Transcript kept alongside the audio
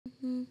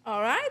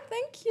All right,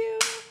 thank you.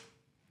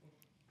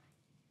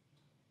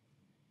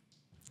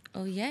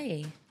 Oh,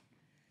 yay.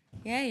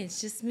 Yay, it's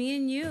just me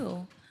and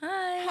you.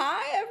 Hi.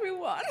 Hi,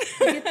 everyone.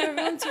 We get the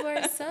room to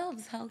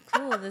ourselves. How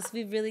cool.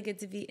 We really get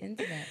to be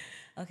intimate.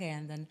 Okay,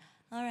 I'm done.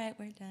 All right,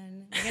 we're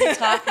done. We're going to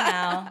talk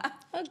now.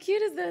 How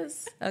cute is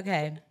this?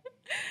 Okay.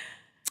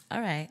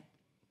 All right.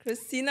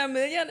 Christina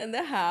Milian in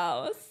the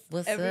house.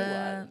 What's everyone.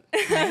 up?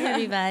 Hi,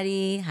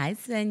 everybody. Hi,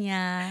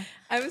 Svenja.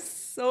 I'm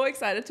so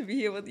excited to be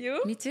here with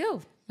you. Me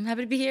too. I'm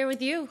happy to be here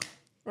with you.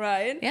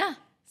 Right? Yeah.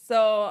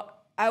 So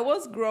I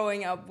was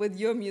growing up with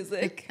your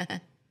music.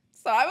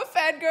 So I'm a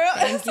fan girl.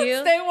 Thank you.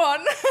 Since day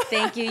one.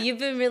 Thank you. You've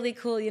been really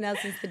cool,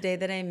 since the day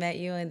that I met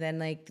you, and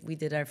then we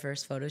did our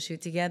first photo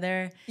shoot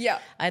together. Yeah.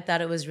 I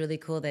thought it was really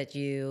cool that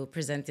you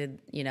presented,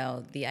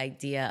 the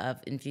idea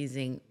of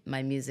infusing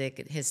my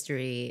music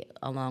history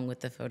along with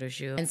the photo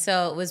shoot. And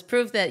so it was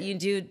proof that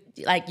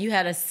you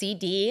had a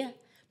CD.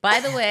 By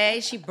the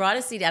way, she brought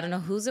a CD. I don't know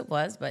whose it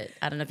was, but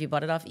I don't know if you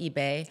bought it off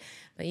eBay.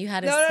 But you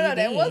had a CD. No,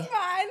 that was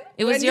mine.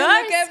 It was when yours?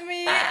 You look at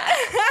me.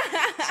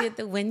 She had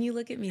the When You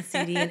Look at Me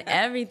CD and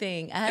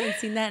everything. I haven't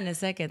seen that in a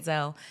second.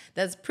 So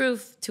that's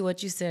proof to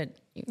what you said.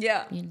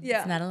 Yeah.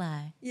 It's not a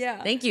lie.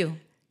 Yeah. Thank you.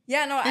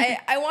 Yeah, no,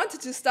 I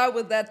wanted to start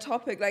with that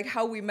topic, like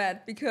how we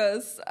met,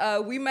 because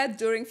we met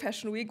during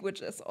Fashion Week,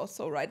 which is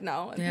also right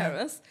now in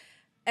Paris.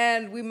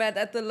 And we met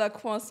at the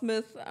Laquan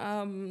Smith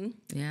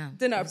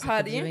dinner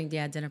party.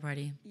 Dinner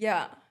party.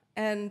 Yeah.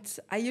 And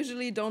I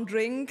usually don't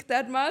drink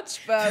that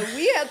much, but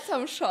we had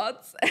some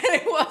shots and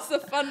it was a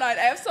fun night.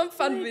 I have some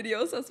fun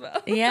videos as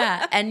well.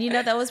 Yeah. And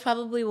that was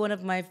probably one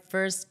of my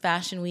first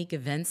Fashion Week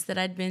events that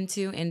I'd been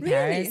to in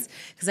Paris.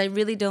 Because I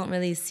really don't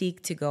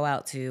seek to go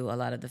out to a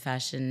lot of the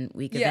Fashion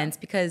Week events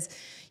because,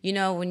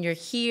 when you're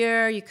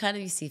here, you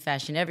see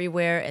fashion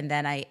everywhere. And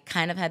then I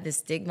kind of had this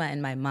stigma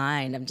in my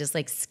mind. I'm just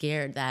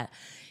scared that,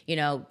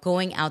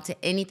 going out to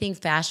anything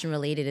fashion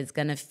related is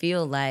going to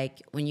feel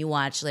like when you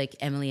watch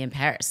Emily in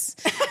Paris,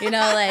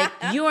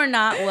 you are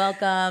not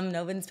welcome.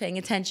 No one's paying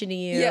attention to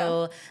you.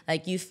 Yeah.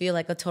 You feel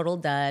like a total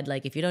dud,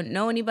 if you don't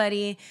know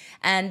anybody.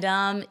 And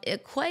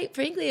quite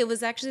frankly, it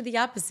was actually the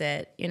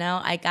opposite.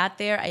 I got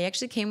there. I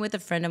actually came with a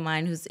friend of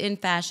mine who's in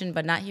fashion,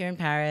 but not here in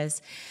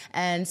Paris.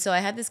 And so I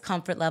had this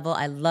comfort level.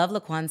 I love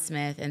Laquan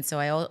Smith. And so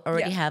I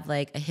already have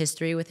a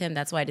history with him.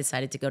 That's why I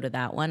decided to go to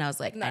that one. I was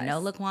like, nice. I know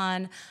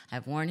Laquan.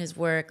 I've worn his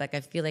work. I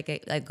feel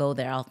like I go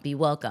there, I'll be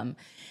welcome.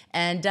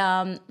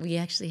 And we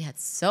actually had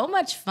so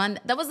much fun.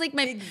 That was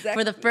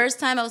for the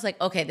first time, I was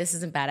like, okay, this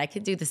isn't bad. I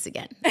could do this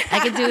again. I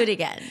could do it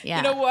again. Yeah.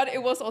 You know what?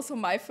 It was also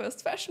my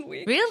first Fashion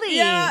Week. Really?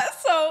 Yeah.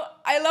 So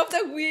I love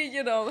that we,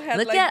 had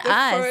the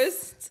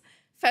first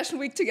Fashion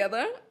Week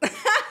together.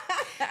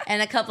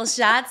 And a couple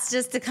shots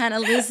just to kind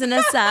of loosen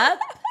us up.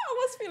 I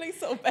was feeling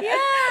so bad the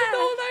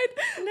whole night.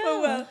 No.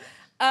 Oh, well.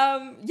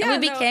 And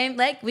we became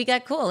we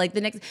got cool.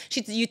 The next,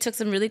 you took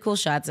some really cool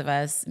shots of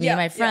us, me and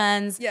my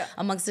friends,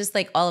 amongst just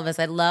all of us.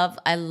 I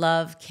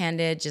love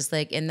candid, just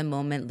in the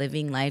moment,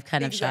 living life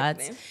kind of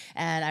shots.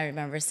 And I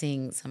remember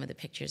seeing some of the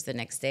pictures the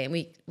next day.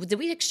 And did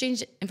we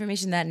exchange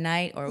information that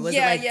night, or was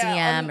it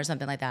DM or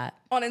something like that?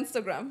 On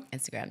Instagram.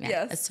 Instagram, yeah,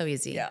 yes. It's so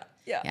easy.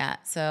 Yeah.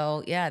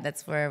 So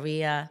that's where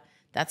we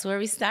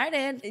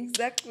started.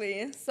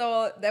 Exactly.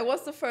 So that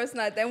was the first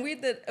night. Then we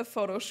did a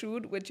photo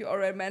shoot, which you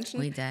already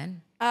mentioned. We did.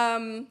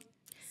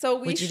 So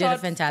we Which you did a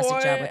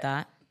fantastic job with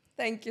that.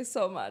 Thank you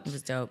so much. It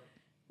was dope.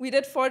 We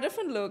did 4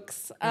 different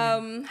looks.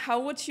 How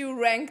would you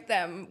rank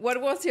them?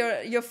 What was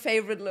your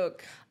favorite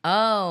look?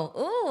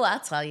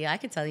 I'll tell you. I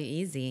can tell you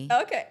easy.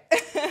 Okay.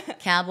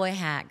 Cowboy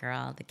hat,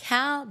 girl. The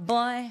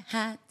cowboy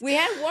hat. We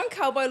had one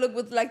cowboy look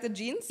with the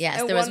jeans.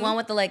 Yes, there was one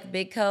with the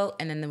big coat,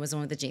 and then there was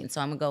one with the jeans.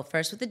 So I'm gonna go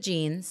first with the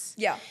jeans.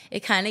 Yeah.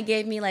 It kind of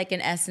gave me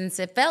an essence.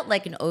 It felt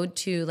like an ode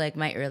to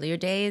my earlier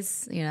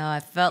days. I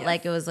felt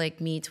like it was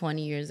me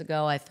 20 years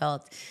ago. I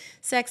felt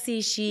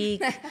sexy,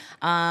 chic,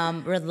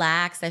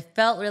 relaxed. I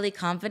felt really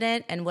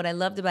confident. And what I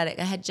loved about it,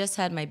 I had just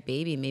had my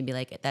baby maybe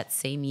that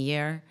same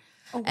year.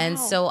 Oh, wow. And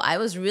so I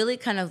was really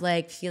kind of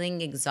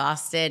feeling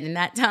exhausted in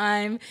that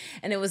time.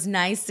 And it was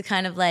nice to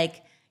kind of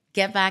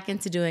get back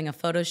into doing a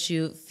photo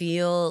shoot,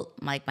 feel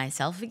like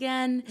myself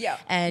again. Yeah.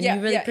 And you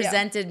really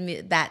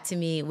presented that to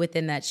me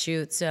within that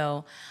shoot.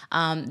 So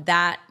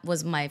that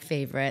was my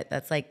favorite.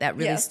 That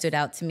really stood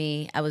out to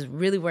me. I was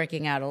really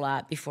working out a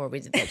lot before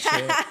we did that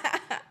shoot.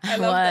 I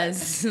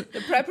was. That.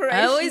 The preparation.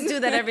 I always do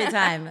that every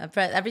time.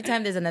 Every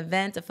time there's an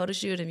event, a photo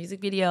shoot, a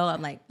music video,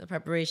 I'm the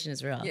preparation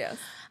is real. Yes.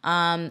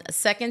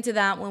 Second to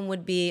that one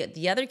would be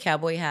the other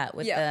cowboy hat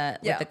with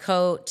the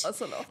coat.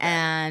 Also love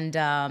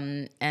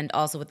that. And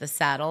also with the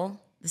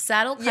saddle. The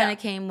saddle kind of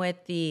came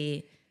with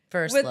the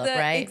first look,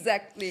 right?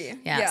 Exactly.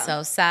 Yeah.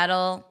 So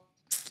saddle.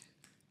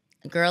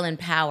 girl in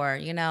power,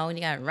 you know, and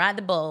you gotta ride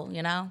the bull,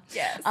 you know.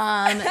 Yes.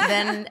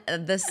 Then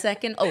the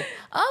second,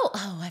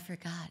 I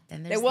forgot.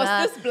 Then there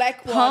was this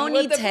black one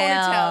with the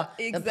ponytail.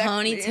 Exactly. The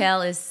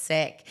ponytail is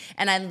sick,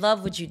 and I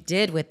love what you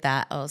did with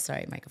that. Oh,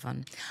 sorry,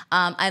 microphone.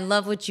 I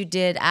love what you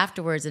did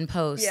afterwards in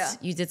post. Yeah.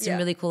 You did some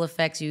really cool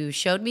effects. You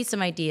showed me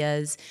some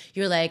ideas.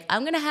 You're like,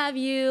 I'm gonna have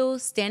you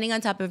standing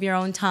on top of your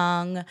own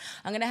tongue.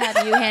 I'm gonna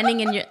have you handing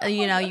in your,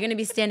 you know, you're gonna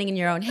be standing in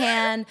your own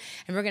hand,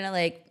 and we're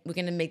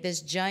gonna make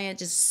this giant,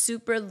 just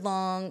super long.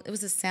 It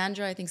was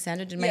Sandra. I think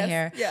Sandra did my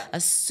hair. Yeah. A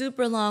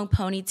super long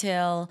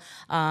ponytail.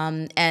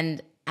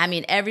 And I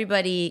mean,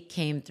 everybody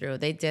came through.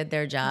 They did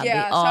their job.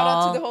 Yeah. Shout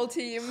out to the whole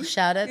team.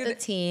 Shout out the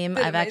team.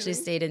 I've actually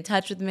stayed in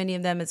touch with many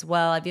of them as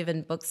well. I've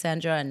even booked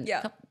Sandra and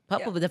a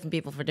couple of different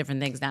people for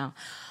different things now.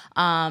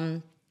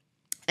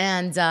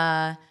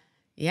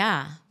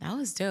 Yeah, that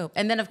was dope.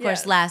 And then, of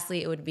course,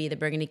 lastly, it would be the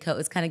burgundy coat.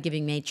 It's kind of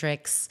giving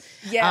Matrix.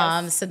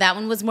 Yes. So that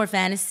one was more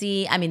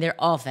fantasy. I mean, they're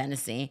all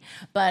fantasy,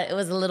 but it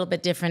was a little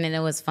bit different, and it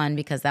was fun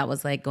because that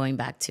was like going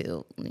back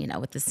to, you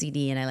know, with the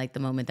CD, and I liked the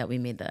moment that we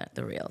made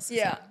the reels.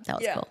 Yeah. So that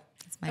was cool.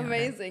 That's my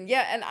amazing.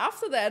 Yeah, and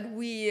after that,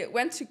 we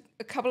went to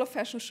a couple of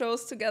fashion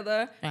shows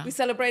together. Yeah. We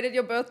celebrated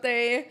your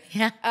birthday.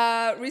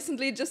 Yeah.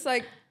 Recently, just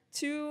like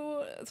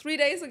 2-3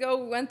 days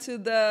ago, we went to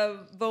the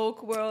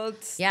Vogue World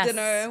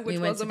dinner, which was amazing. We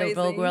went to the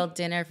Vogue World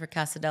dinner for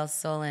Casa del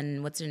Sol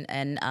and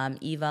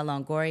Eva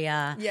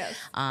Longoria. Yes.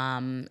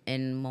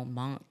 In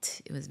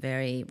Montmartre. It was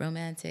very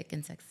romantic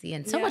and sexy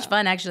and so much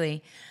fun,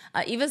 actually.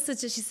 Eva's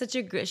she's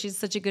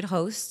such a good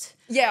host.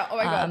 Yeah. Oh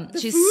my God.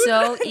 She's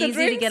so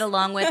easy to get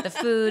along with. The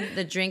food,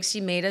 the drinks.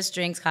 She made us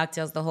drinks,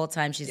 cocktails the whole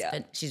time.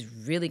 She's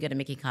really good at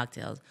making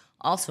cocktails.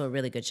 Also a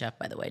really good chef,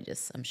 by the way.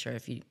 Just I'm sure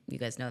if you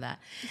guys know that.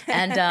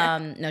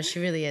 And no, she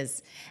really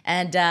is.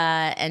 And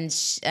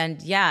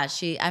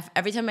she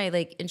every time I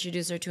like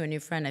introduce her to a new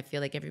friend, I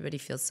feel like everybody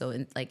feels so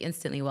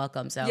instantly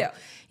welcome. So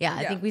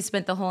I think we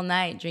spent the whole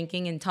night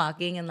drinking and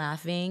talking and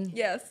laughing.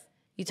 Yes.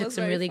 You took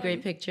some really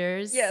great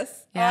pictures.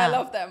 Yes. Yeah. Oh, I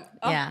love them.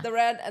 The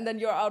red and then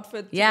your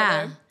outfit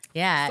together.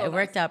 Yeah, so it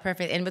worked out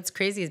perfect. And what's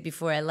crazy is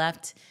before I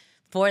left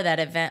for that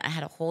event, I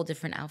had a whole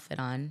different outfit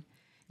on.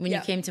 When you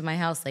came to my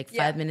house, like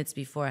 5 minutes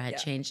before, I had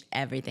changed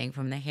everything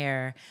from the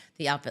hair,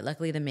 the outfit.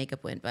 Luckily, the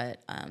makeup went,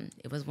 but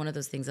it was one of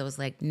those things I was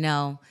like,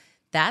 no,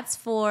 that's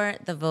for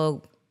the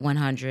Vogue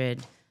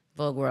 100,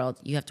 Vogue World.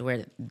 You have to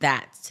wear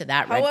that to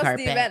that red carpet. How was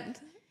the event?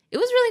 It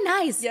was really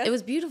nice. Yes. It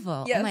was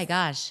beautiful. Yes. Oh, my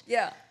gosh.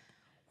 Yeah.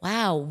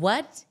 Wow,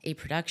 what a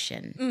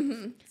production.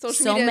 Mm-hmm.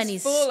 So many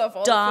full of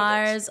all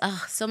stars.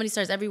 Oh, so many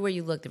stars. Everywhere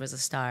you look, there was a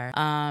star.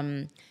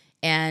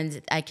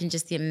 And I can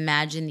just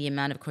imagine the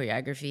amount of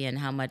choreography and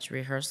how much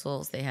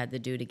rehearsals they had to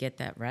do to get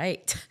that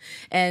right.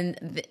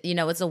 And, you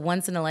know, it's a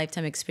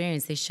once-in-a-lifetime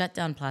experience. They shut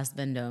down Place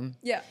Vendôme.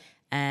 Yeah.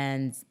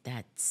 And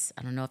I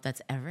don't know if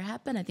that's ever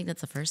happened. I think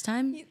that's the first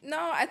time.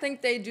 No, I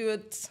think they do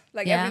it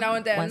like every now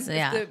and then. If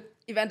the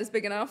event is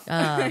big enough.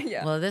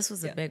 Well, this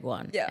was a big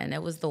one. Yeah. And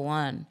it was the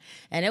one.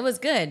 And it was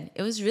good.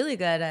 It was really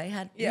good.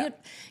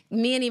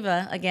 Me and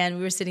Eva, again,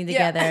 we were sitting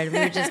together and we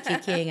were just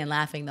kicking and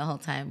laughing the whole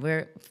time.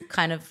 We're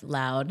kind of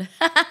loud.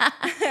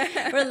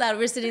 We're loud.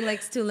 We're sitting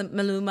next to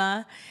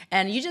Maluma.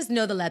 And you just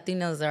know the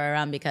Latinos are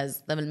around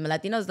because the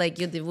Latinos, like,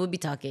 we'll be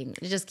talking.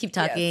 You just keep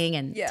talking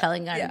and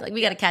telling our, like,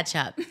 we got to catch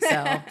up.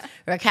 So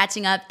we're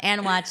catching up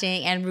and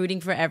watching and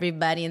rooting for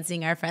everybody and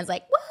seeing our friends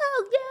like, whoa,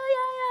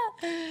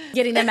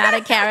 getting them out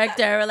of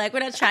character. We're like, we're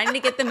not trying to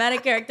get them out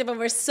of character, but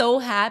we're so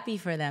happy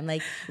for them.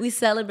 Like, we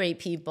celebrate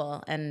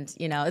people. And,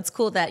 you know, it's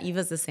cool that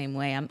Eva's the same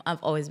way.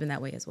 I've always been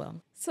that way as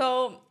well.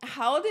 So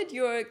how did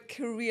your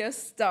career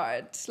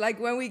start?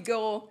 Like, when we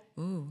go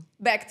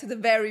back to the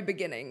very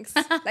beginnings,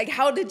 like,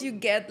 how did you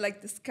get,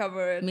 like,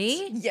 discovered?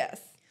 Me?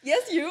 Yes.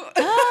 Yes, you.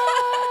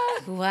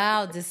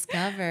 Wow,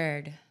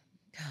 discovered.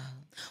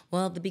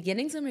 Well, the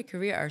beginnings of my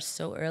career are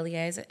so early.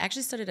 I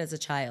actually started as a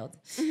child.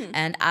 Mm-hmm.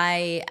 And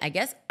I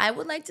guess I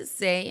would like to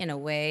say, in a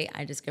way,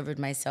 I discovered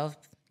myself.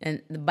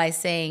 And by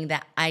saying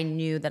that I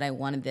knew that I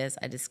wanted this,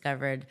 I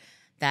discovered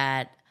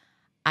that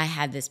I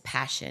had this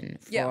passion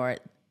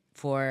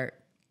for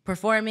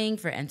performing,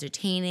 for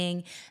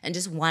entertaining, and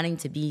just wanting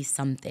to be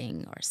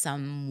something or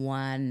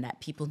someone that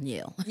people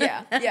knew.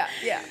 Yeah.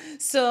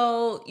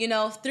 So, you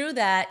know, through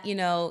that, you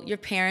know, your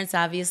parents,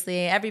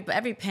 obviously,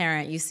 every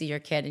parent, you see your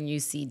kid and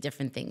you see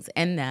different things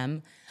in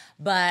them.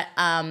 But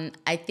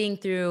I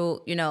think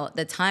through, you know,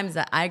 the times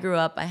that I grew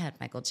up, I had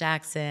Michael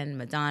Jackson,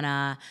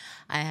 Madonna.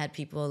 I had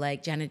people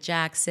like Janet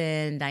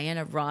Jackson,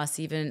 Diana Ross,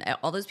 even.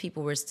 All those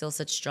people were still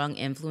such strong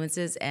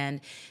influences.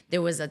 And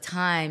there was a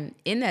time,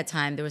 in that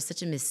time, there was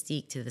such a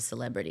mystique to the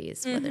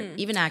celebrities, whether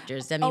even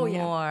actors, Demi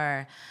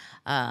Moore,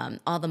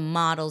 all the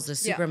models, the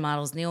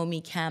supermodels,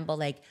 Naomi Campbell.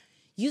 Like,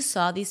 you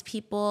saw these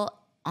people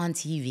on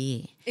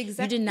TV.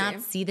 Exactly. You did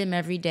not see them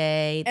every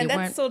day. And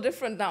that's so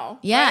different now.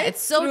 Yeah, right?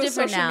 it's so through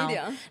different social now.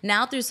 Media.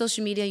 Now through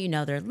social media, you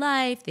know their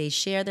life. They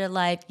share their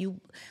life.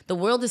 The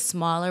world is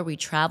smaller. We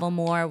travel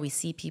more. We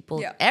see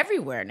people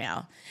everywhere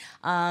now.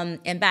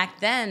 And back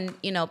then,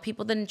 you know,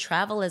 people didn't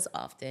travel as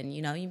often.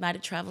 You know, you might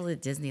have traveled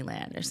to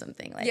Disneyland or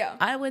something. Like,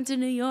 I went to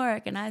New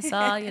York and I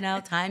saw, you know,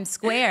 Times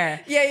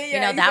Square. You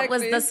know, that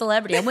was the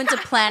celebrity. I went to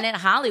Planet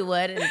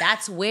Hollywood, and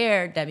that's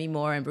where Demi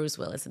Moore and Bruce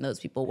Willis and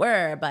those people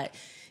were. But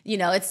you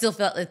know, it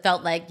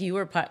felt like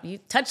you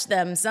touched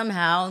them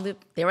somehow.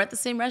 They were at the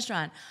same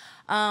restaurant.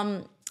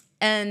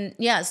 And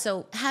yeah,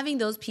 so having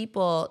those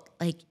people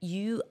like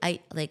I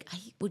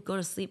would go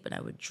to sleep and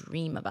I would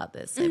dream about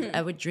this.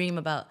 I would dream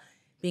about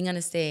being on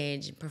a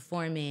stage and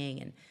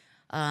performing,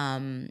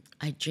 and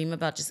I dream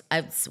about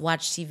I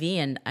watch TV,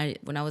 and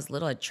when I was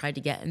little, I tried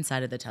to get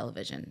inside of the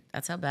television.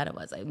 That's how bad it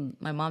was.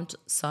 My mom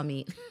saw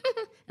me,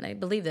 and I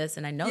believe this,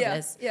 and I know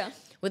this.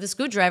 With a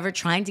screwdriver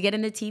trying to get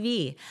into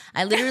TV.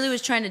 I literally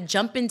was trying to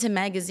jump into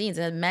magazines.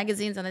 I had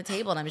magazines on the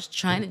table, and I was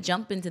trying to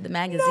jump into the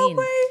magazine. No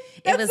way.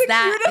 It was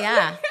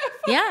that,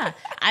 yeah.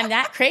 I'm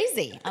that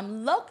crazy.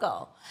 I'm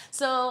loco.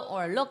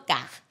 Or loca.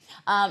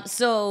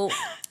 So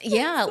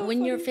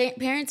when your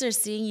parents are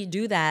seeing you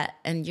do that,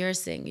 and you're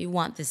saying you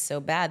want this so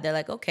bad, they're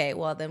like, okay,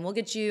 well then we'll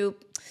get you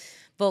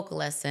vocal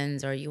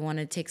lessons, or you want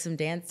to take some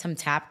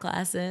tap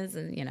classes.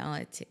 And you know,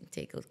 I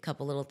take a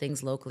couple little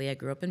things locally. I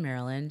grew up in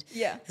Maryland.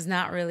 There's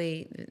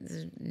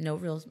no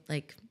real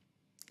like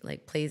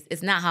place.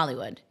 It's not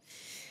Hollywood.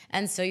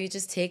 And so you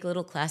just take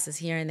little classes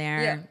here and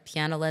there.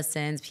 Piano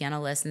lessons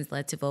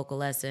led to vocal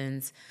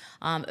lessons.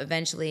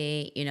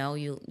 Eventually, you know,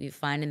 you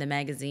find in the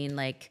magazine,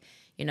 like,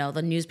 you know,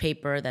 the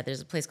newspaper, that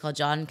there's a place called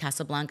John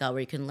Casablanca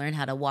where you can learn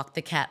how to walk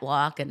the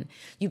catwalk, and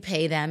you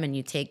pay them and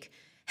you take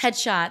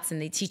headshots,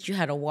 and they teach you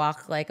how to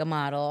walk like a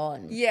model.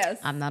 And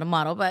I'm not a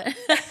model, but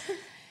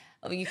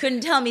you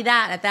couldn't tell me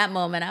that at that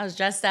moment. I was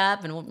dressed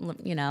up, and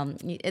you know,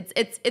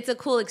 it's a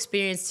cool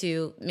experience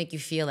to make you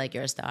feel like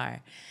you're a star.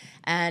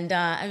 And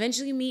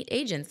eventually you meet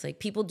agents. Like,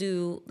 people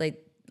do,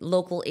 like,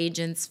 local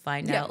agents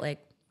find out, like,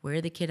 where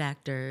are the kid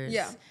actors.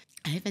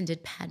 I even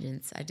did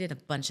pageants. I did a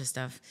bunch of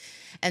stuff.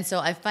 And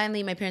so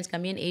my parents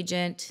got me an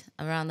agent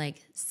around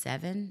like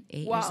 7,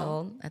 8 years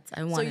old.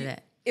 I wanted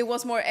it. It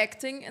was more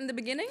acting in the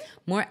beginning?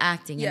 More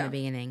acting in the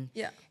beginning.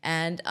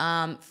 And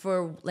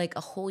for like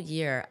a whole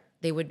year,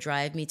 they would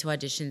drive me to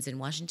auditions in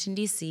Washington,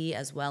 D.C.,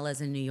 as well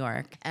as in New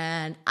York.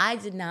 And I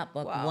did not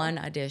book one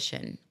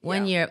audition.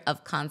 1 year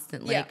of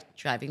constant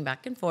driving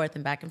back and forth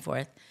and back and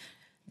forth.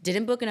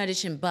 Didn't book an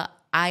audition, but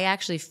I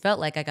actually felt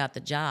like I got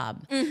the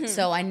job.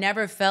 So I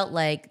never felt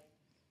like,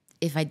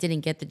 if I didn't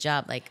get the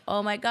job, like,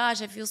 oh my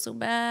gosh, I feel so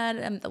bad,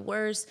 I'm the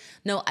worst.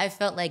 No, I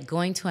felt like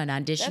going to an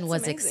audition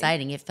was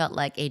exciting. It felt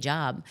like a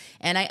job.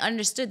 And I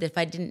understood that if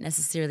I didn't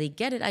necessarily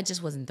get it, I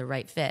just wasn't the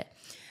right fit.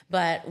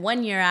 But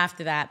 1 year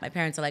after that, my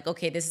parents are like,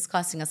 okay, this is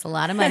costing us a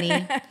lot of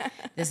money.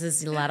 This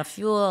is a lot of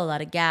fuel, a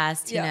lot of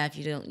gas. Tina, if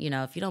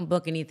you don't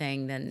book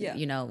anything, then,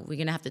 you know, we're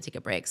going to have to take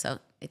a break. So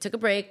I took a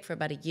break for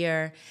about a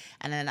year,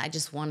 and then I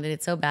just wanted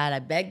it so bad. I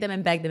begged them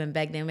and begged them and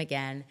begged them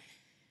again.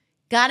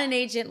 Got an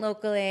agent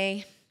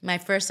locally. My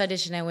first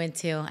audition I went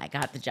to, I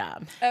got the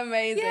job.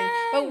 Amazing. Yay.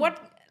 But what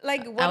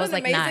an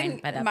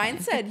amazing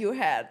mindset you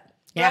had,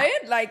 right?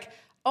 Like,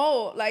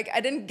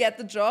 I didn't get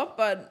the job,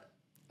 but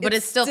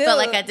it still felt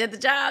like I did the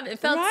job. It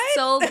felt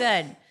so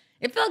good.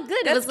 It felt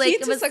good. That's key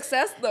to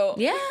success, though.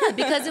 Yeah,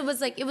 because it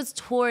was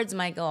towards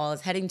my goal. I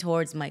was heading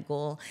towards my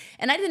goal,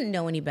 and I didn't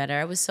know any better.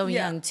 I was so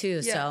young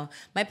too. So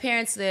my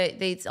parents,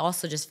 they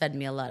also just fed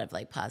me a lot of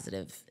like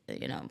positive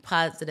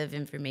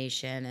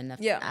information and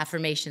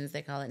affirmations,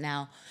 they call it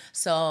now.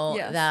 So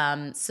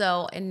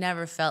so it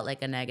never felt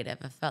like a negative.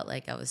 I felt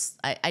like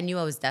I knew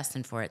I was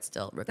destined for it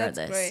still,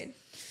 regardless. That's great.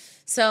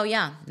 So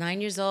 9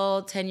 years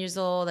old, 10 years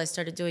old, I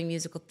started doing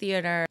musical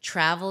theater,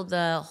 traveled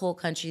the whole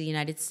country, the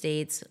United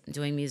States,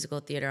 doing musical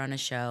theater on a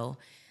show.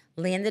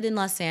 Landed in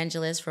Los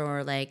Angeles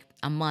for like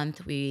a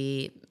month.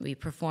 We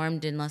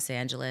performed in Los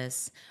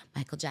Angeles.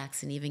 Michael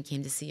Jackson even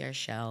came to see our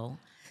show.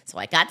 So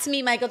I got to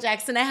meet Michael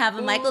Jackson. I have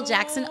a Michael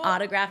Jackson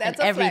autograph and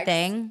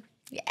everything.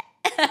 Flex.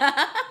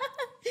 Yeah.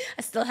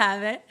 I still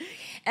have it.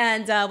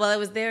 And while I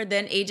was there,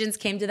 then agents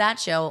came to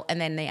that show,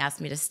 and then they asked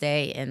me to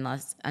stay in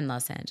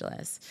Los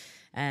Angeles.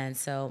 And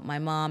so my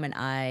mom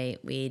and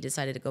we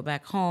decided to go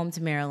back home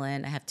to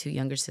Maryland. I have 2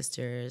 younger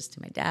sisters to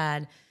my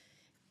dad.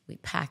 We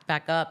packed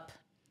back up.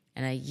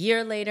 And a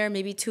year later,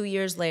 maybe 2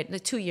 years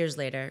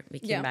later, we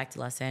came back to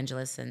Los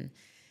Angeles. And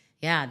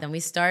then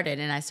we started.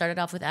 And I started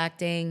off with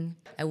acting.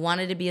 I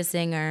wanted to be a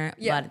singer,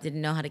 but I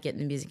didn't know how to get in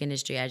the music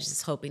industry. I was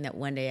just hoping that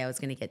one day I was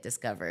going to get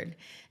discovered.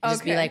 I'd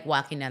just be like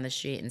walking down the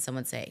street and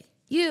someone say,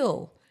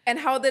 "You." And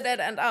how did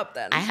that end up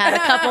then? I had a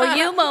couple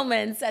you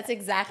moments. That's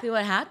exactly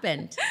what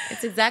happened.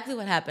 It's exactly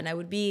what happened. I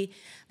would be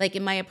like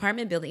in my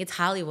apartment building. It's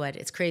Hollywood.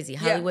 It's crazy.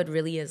 Hollywood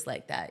really is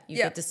like that. You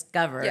get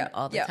discovered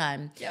all the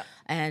time. Yeah.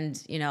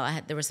 And, you know,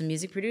 there were some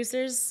music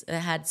producers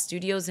that had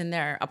studios in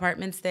their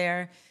apartments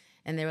there.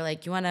 And they were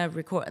like, "You want to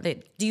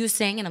record? Do you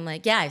sing?" And I'm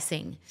like, "Yeah, I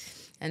sing."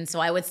 And so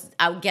I would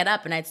get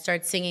up and I'd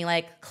start singing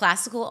like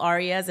classical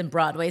arias and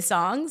Broadway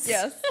songs.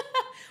 Yes.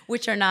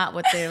 Which are not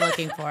what they're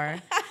looking for.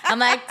 I'm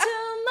like,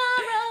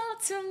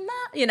 tomorrow,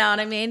 you know what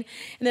I mean?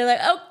 And they're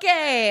like,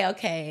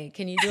 okay,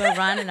 can you do a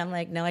run? And I'm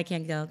like, no, I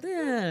can't go,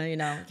 you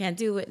know, can't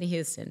do Whitney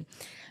Houston.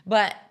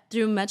 But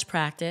through much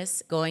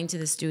practice, going to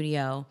the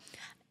studio,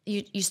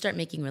 you start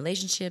making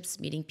relationships,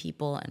 meeting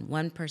people, and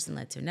one person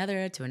led to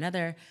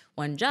another,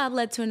 one job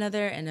led to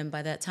another, and then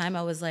by that time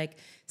I was like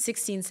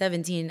 16,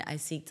 17, I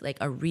seeked like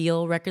a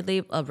real record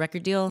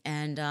deal,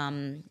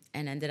 and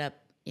ended up,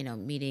 you know,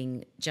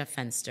 meeting Jeff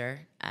Fenster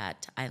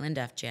at Island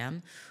F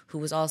Jam, who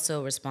was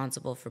also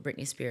responsible for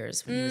Britney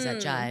Spears when he was at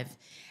Jive.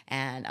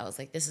 And I was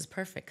like, this is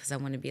perfect because I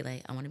want to be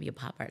a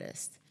pop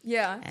artist.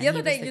 Yeah. And the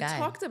other day you guy.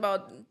 talked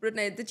about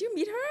Britney. Did you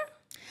meet her?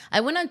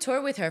 I went on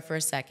tour with her for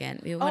a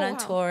second. We went on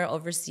tour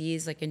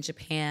overseas, like in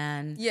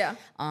Japan. Yeah.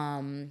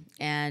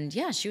 And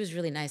yeah, she was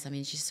really nice. I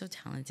mean, she's so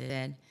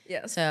talented.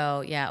 Yes.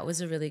 So yeah, it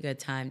was a really good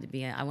time to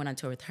be. I went on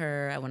tour with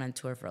her. I went on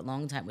tour for a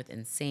long time with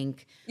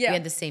NSYNC. Yeah. We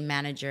had the same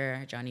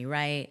manager, Johnny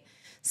Wright.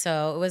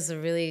 So it was a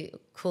really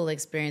cool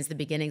experience. The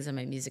beginnings of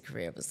my music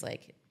career was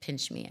like,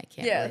 pinch me. I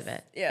can't believe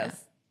it. Yes. Yeah.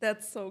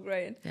 That's so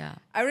great. Yeah.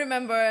 I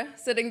remember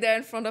sitting there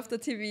in front of the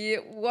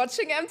TV,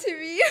 watching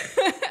MTV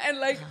and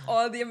like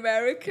all the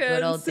American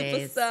Good old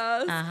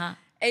superstars. Days.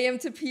 AM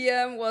to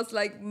PM was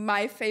like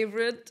my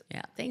favorite.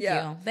 Yeah. Thank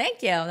you.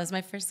 Thank you. That's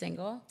my first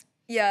single.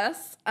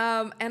 Yes.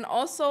 And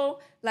also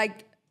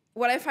like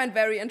what I find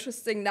very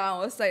interesting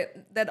now is like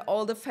that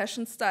all the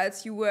fashion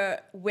styles you were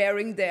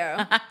wearing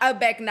there are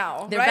back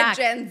now. They're right? back.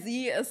 Gen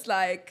Z is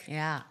like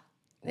Yeah.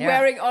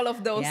 wearing all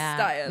of those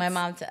styles.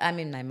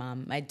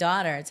 My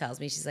daughter tells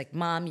me, she's like,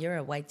 Mom, you're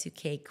a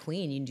Y2K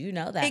queen. You do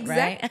know that,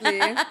 exactly.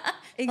 right?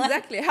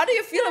 Exactly. How do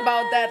you feel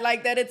about that?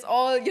 Like that it's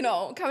all, you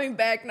know, coming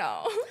back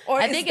now?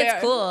 Or I think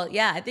it's cool.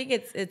 Yeah, I think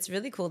it's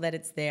really cool that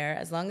it's there.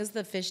 As long as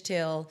the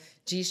fishtail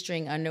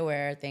G-string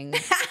underwear thing.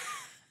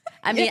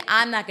 I mean,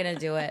 I'm not going to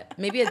do it.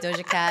 Maybe a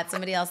Doja Cat,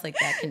 somebody else like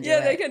that can do it.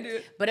 Yeah, they can do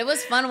it. But it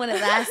was fun when it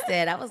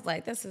lasted. I was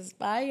like, this is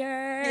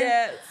fire.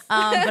 Yes.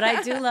 But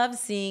I do love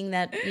seeing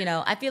that, you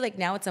know, I feel like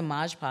now it's a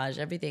Mod Podge.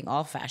 Everything,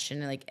 all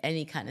fashion, like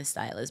any kind of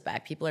style is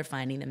back. People are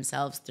finding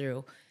themselves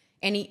through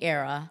any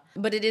era.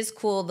 But it is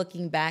cool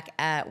looking back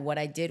at what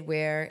I did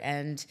wear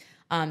and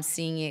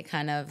seeing it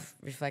kind of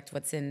reflect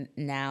what's in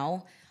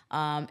now.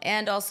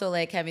 And also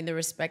like having the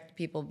respect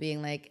people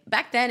being like,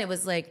 back then it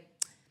was like,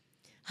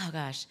 oh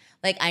gosh,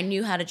 like I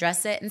knew how to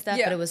dress it and stuff,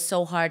 but it was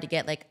so hard to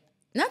get like,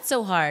 not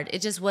so hard.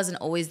 It just wasn't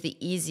always the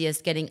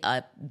easiest getting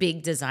a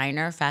big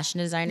designer, fashion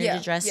designer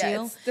to dress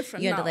you. It's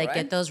different you had now, to like right?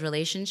 get those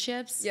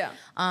relationships. Yeah.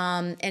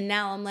 And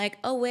now I'm like,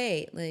 oh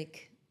wait,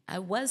 like I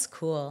was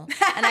cool.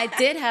 And I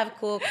did have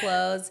cool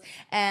clothes.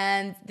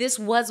 And this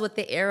was what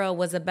the era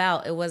was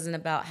about. It wasn't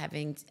about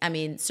having, I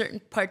mean,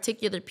 certain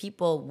particular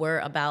people were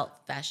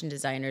about fashion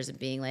designers and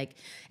being like,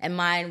 and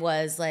mine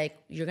was like,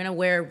 you're going to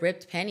wear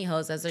ripped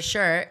pantyhose as a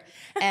shirt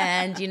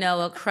and, you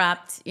know, a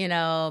cropped, you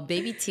know,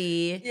 baby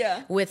tee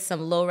with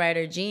some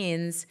lowrider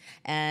jeans.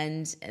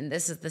 And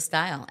this is the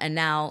style. And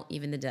now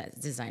even the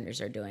designers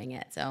are doing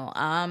it. So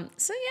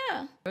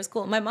yeah, it was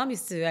cool. My mom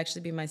used to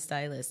actually be my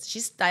stylist. She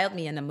styled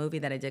me in a movie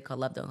that I did called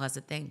Love Don't Cost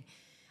a Thing.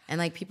 And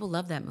like people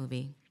love that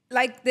movie.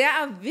 Like there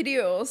are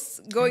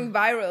videos going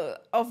viral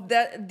of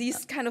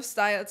these kind of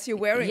styles you're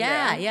wearing.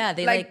 Yeah.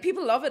 They like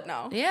people love it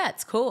now. Yeah,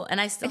 it's cool.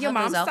 And I still have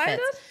those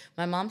outfits.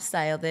 My mom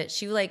styled it.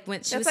 She like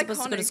went. She was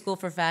supposed to go to school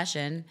for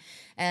fashion,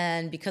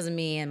 and because of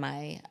me and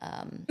my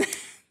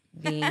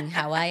being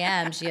how I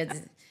am, she had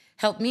to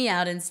help me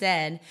out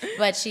instead.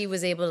 But she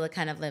was able to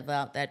kind of live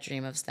out that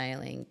dream of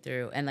styling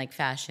through and like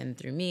fashion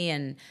through me,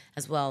 and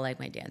as well like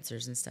my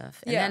dancers and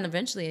stuff. And then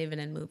eventually even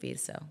in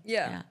movies. So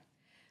yeah.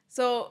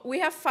 So we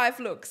have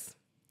 5 looks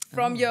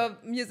from your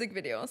music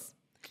videos,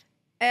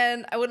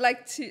 and I would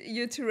like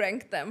you to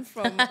rank them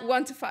from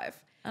 1 to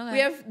 5. Okay. We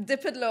have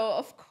Dip It Low,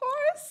 of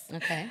course.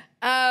 Okay.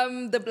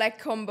 The black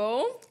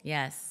combo.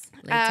 Yes.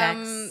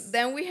 Latex.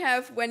 Then we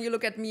have When You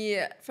Look at Me.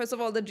 First of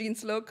all, the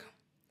jeans look.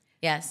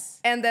 Yes.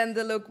 And then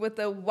the look with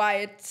the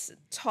white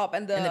top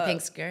and the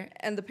pink skirt.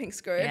 And the pink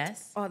skirt.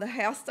 Yes. Or the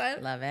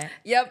hairstyle. Love it.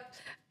 Yep.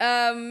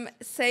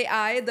 Say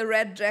I, the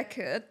red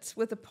jacket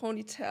with a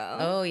ponytail.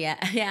 Oh, yeah.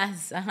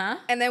 Yes. Uh-huh.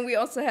 And then we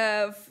also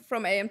have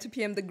from AM to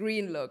PM the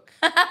green look.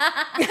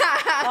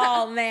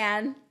 Oh,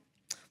 man.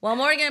 Well,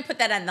 we're going to put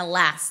that on the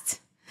last.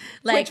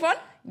 Like, which one?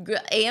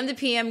 AM to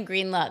PM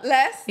green look.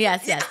 Last?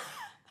 Yes.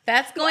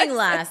 That's going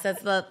last.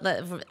 That's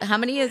the how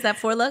many is that?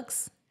 4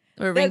 looks?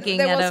 We're ranking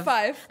there was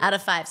 5. Out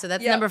of 5. So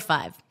that's number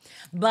 5.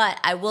 But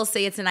I will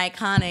say it's an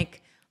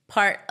iconic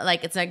part.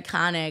 Like it's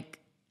iconic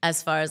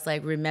as far as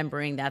like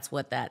remembering that's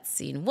what that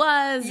scene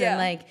was. And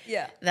like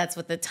that's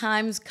what the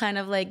Times kind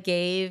of like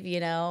gave,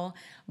 you know.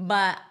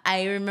 But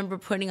I remember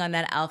putting on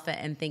that outfit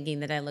and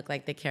thinking that I looked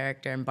like the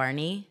character in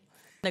Barney.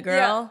 the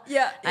girl.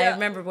 Yeah. I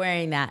remember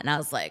wearing that, and I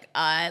was like,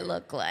 I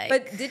look like.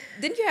 But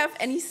didn't you have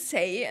any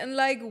say in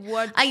like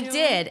what? I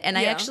did, and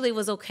I actually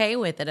was okay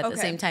with it at the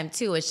same time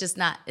too. It's just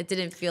not. It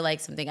didn't feel like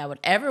something I would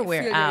ever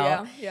wear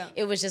out.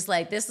 It was just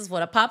like, this is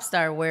what a pop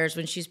star wears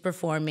when she's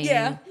performing.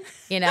 Yeah.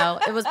 You know,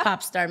 it was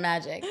pop star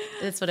magic.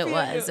 That's what it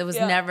was. It was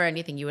never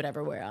anything you would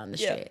ever wear on the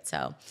street.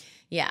 So.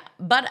 Yeah,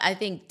 but I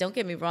think, don't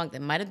get me wrong,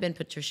 there might have been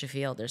Patricia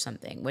Field or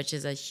something, which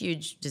is a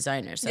huge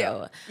designer.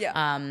 So,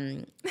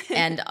 and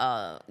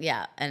the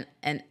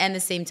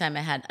same time,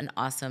 I had an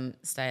awesome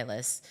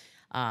stylist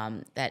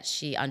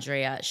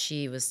Andrea,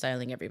 she was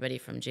styling everybody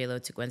from J-Lo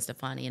to Gwen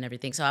Stefani and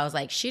everything. So I was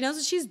like, she knows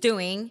what she's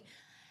doing.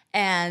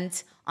 And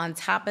on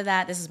top of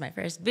that, this is my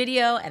first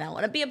video, and I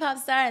want to be a pop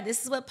star, and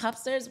this is what pop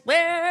stars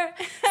wear.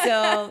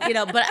 So, you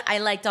know, but I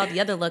liked all the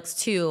other looks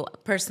too.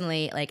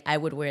 Personally, like I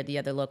would wear the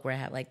other look where I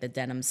had like the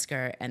denim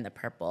skirt and the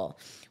purple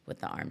with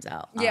the arms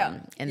out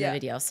in the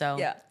video. So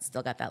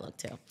still got that look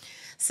too.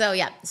 So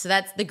so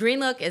that's the green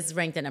look is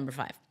ranked at number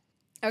 5.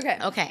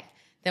 Okay.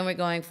 Then we're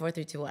going 4,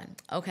 3, 2, 1.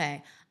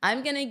 Okay.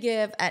 I'm going to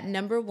give at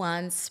number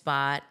 1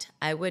 spot,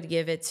 I would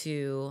give it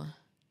to,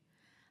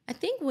 I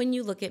think When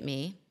You Look at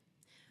Me.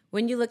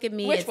 When You Look at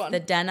Me, it's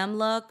the denim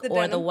look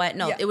or the white.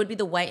 No, it would be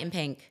the white and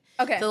pink.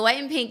 Okay. So the white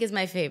and pink is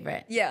my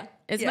favorite. Yeah.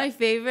 It's my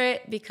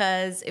favorite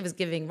because it was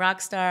giving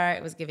rock star,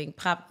 it was giving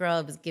pop girl,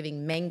 it was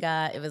giving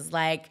manga. It was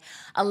like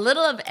a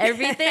little of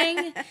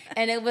everything.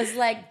 And it was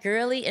like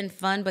girly and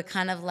fun, but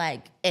kind of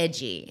like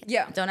edgy.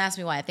 Yeah. Don't ask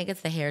me why. I think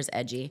it's the hair's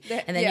edgy.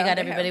 And then you got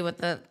everybody with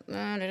the,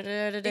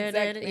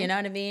 you know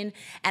what I mean?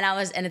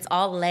 And it's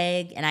all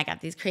leg, and I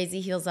got these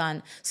crazy heels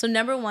on. So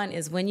number 1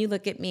 is When You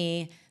Look at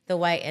Me, the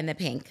white and the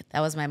pink.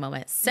 That was my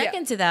moment.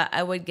 Second to that,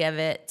 I would give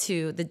it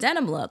to the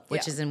denim look,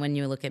 which is in When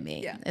You Look at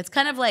Me. Yeah. It's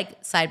kind of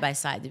like side by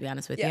side, to be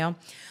honest with you.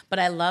 But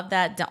I love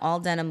that all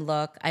denim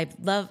look. I've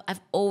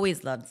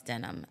always loved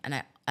denim,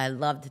 and I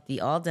loved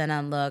the all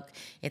denim look.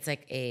 It's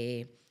like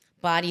a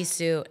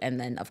bodysuit, and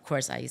then of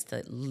course I used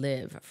to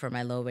live for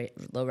my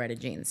low-rider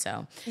jeans.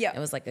 So it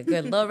was like a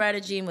good low-rider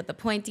jean with a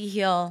pointy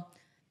heel.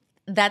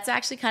 That's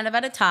actually kind of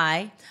at a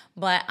tie,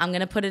 but I'm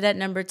gonna put it at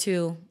number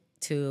 2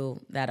 to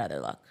that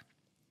other look.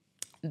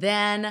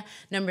 Then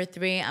number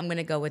 3, I'm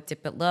gonna go with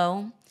Dip It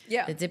Low.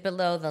 Yeah, the Dip It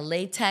Low, the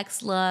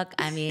latex look.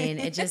 I mean,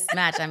 it just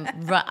matched.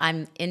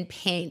 I'm in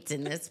paint,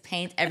 and there's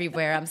paint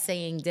everywhere. I'm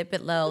saying Dip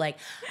It Low. Like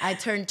I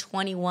turned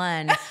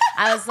 21.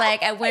 I was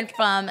like, I went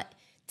from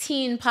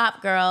teen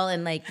pop girl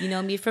and like, you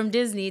know me from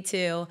Disney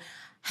to,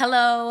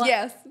 hello.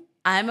 Yes,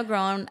 I'm a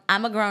grown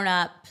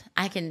up.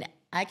 I can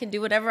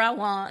do whatever I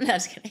want. No,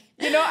 just kidding.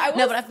 You know,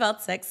 but I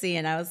felt sexy,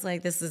 and I was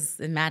like,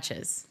 it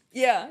matches.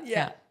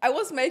 Yeah. I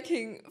was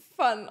making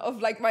fun of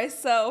like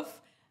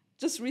myself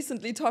just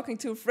recently talking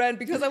to a friend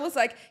because I was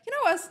like, you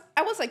know,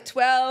 I was like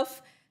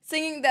 12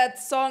 singing that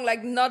song,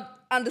 like not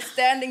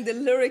understanding the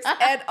lyrics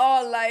at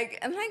all. Like,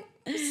 and like,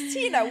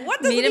 Christina,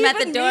 what does it even mean? Meet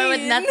him at the door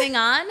with nothing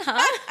on,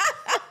 huh?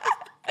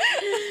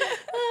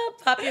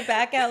 Pop your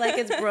back out like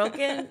it's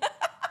broken.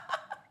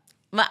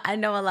 But I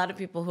know a lot of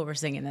people who were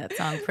singing that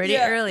song pretty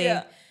early.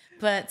 Yeah.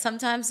 But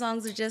sometimes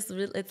songs are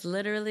it's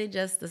literally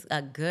just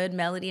a good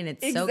melody, and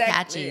it's so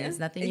catchy. There's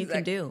nothing you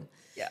can do.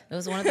 Yeah. It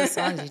was one of those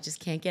songs you just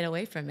can't get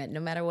away from it, no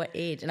matter what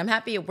age. And I'm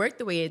happy it worked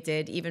the way it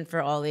did, even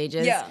for all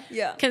ages,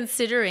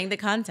 considering the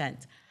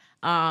content.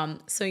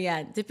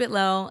 Dip It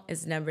Low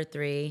is number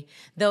 3,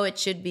 though it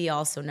should be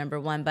also number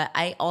 1. But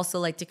I also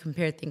like to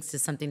compare things to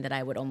something that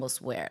I would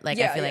almost wear. Like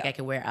I feel like I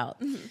could wear out.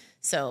 Mm-hmm.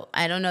 So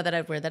I don't know that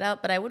I'd wear that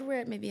out, but I would wear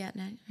it maybe at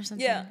night or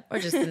something. Yeah. Or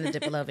just in the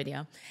Dip It Low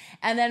video.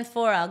 And then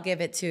 4, I'll give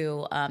it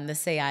to the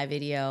Say I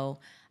video.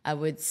 I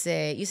would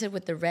say, you said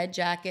with the red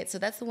jacket. So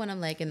that's the one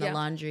I'm like in the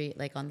laundry,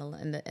 like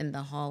in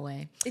the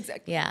hallway.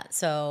 Exactly. Yeah.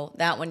 So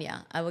that one,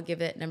 I would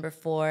give it number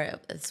 4.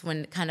 It's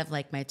when kind of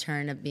like my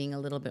turn of being a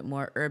little bit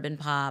more urban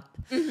pop,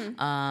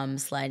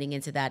 sliding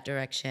into that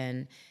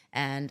direction.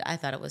 And I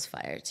thought it was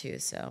fire too.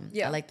 So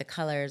I like the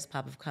colors,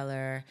 pop of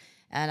color.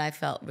 And I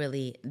felt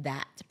really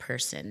that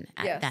person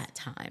at that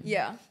time.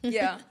 Yeah.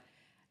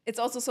 It's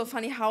also so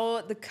funny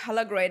how the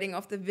color grading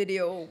of the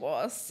video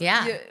was.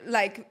 Yeah.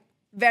 Like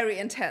very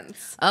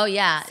intense. Oh,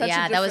 yeah.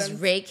 That was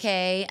Ray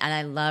K, and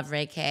I love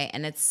Ray K.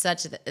 And it's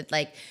such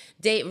like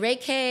Ray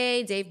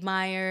K, Dave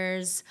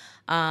Meyers.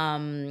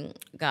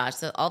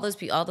 So all those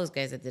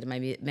guys that did my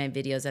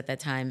videos at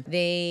that time,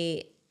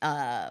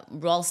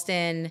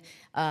 Ralston,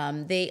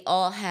 they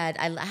all had,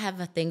 I have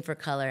a thing for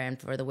color and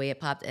for the way it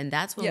popped, and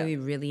that's when we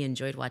really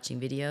enjoyed watching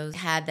videos. It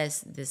had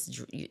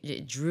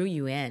it drew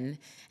you in,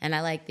 and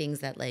I like things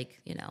that,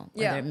 like, you know,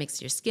 whether it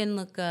makes your skin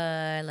look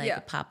good, like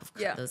a pop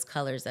of those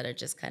colors that are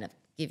just kind of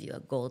give you a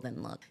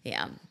golden look.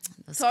 Yeah.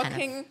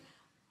 Talking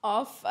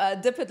of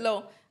Dip It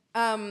Low,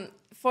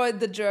 for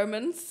the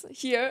Germans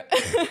here.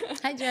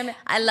 Hi, Germany.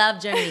 I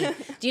love Germany.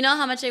 Do you know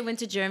how much I went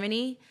to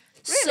Germany?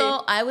 Really?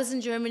 So I was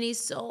in Germany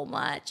so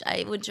much.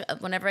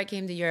 Whenever I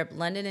came to Europe,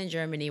 London and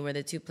Germany were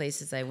the two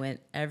places I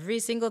went every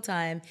single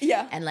time.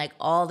 Yeah. And like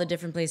all the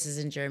different places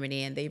in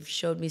Germany, and they've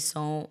showed me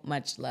so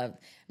much love.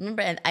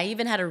 Remember, and I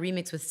even had a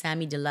remix with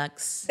Sammy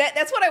Deluxe.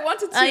 That's what I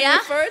wanted to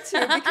refer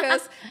to,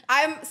 because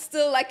I'm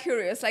still like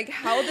curious, like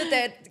how did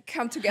that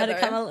come together?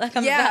 How did it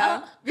come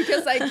about?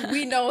 Because like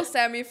we know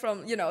Sammy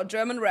from, you know,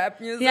 German rap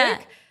music.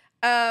 Yeah.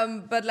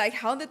 But like,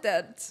 how did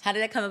that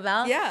come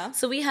about? Yeah.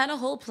 So we had a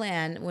whole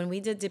plan. When we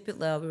did Dip It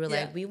Low, we were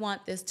Yeah. like, we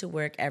want this to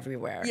work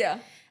everywhere. Yeah.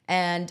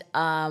 And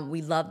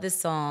we love this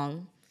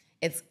song.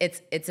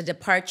 It's a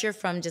departure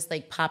from just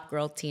like pop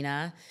girl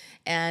Tina.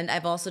 And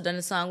I've also done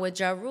a song with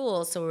Ja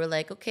Rule. So we're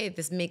like, okay,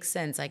 this makes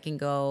sense. I can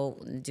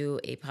go do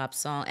a pop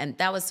song. And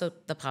that was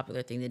the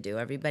popular thing to do.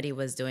 Everybody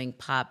was doing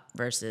pop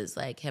versus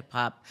like hip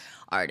hop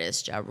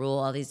artists, Ja Rule,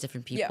 all these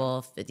different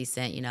people, 50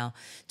 Cent, you know,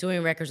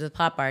 doing records with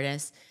pop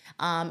artists.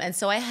 And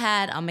so I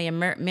had, on my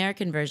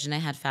American version, I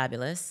had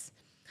Fabulous.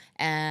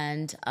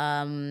 And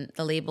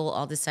the label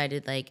all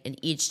decided, like, in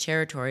each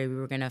territory, we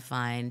were going to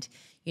find,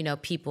 you know,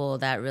 people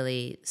that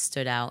really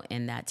stood out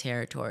in that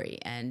territory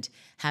and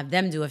have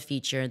them do a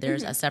feature.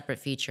 There's a separate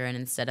feature, and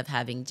instead of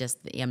having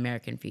just the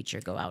American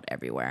feature go out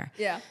everywhere.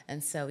 Yeah.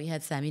 And so we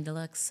had Sammy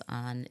Deluxe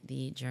on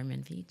the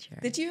German feature.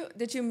 Did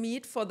you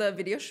meet for the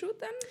video shoot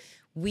then?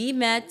 We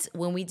met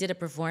when we did a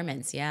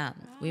performance, yeah.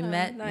 We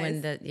met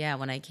nice.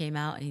 when I came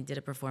out and he did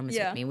a performance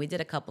with me. We did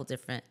a couple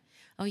different,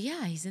 oh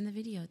yeah, he's in the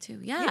video too.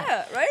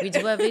 Yeah, right? We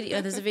do a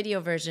video, there's a video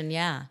version,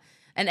 yeah.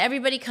 And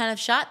everybody kind of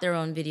shot their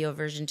own video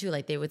version too.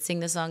 Like they would sing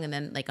the song and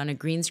then like on a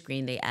green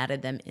screen, they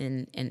added them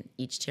in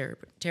each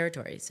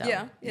territory. So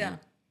yeah.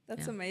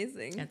 That's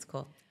amazing. That's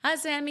cool. Hi,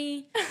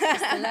 Sammy. You're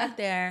still out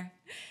there.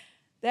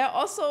 There are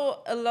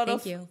also a lot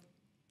Thank of you.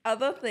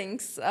 other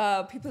things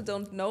people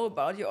don't know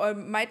about you or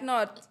might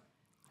not,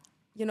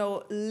 you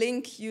know,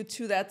 link you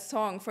to that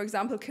song. For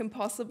example, Kim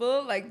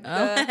Possible, like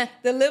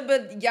the little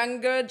bit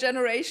younger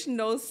generation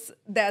knows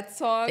that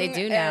song. They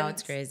do now.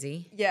 It's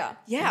crazy. Yeah.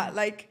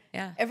 Like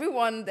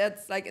everyone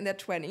that's like in their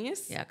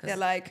 20s, they're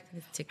like,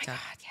 TikTok. Oh my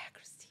God, yeah,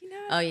 Christina.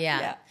 Oh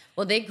yeah.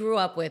 Well, they grew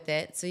up with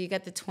it. So you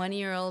got the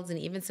 20-year-olds and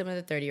even some of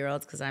the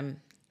 30-year-olds, because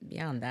I'm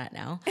beyond that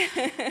now.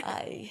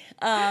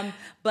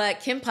 But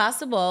Kim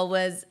Possible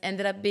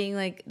ended up being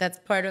like, that's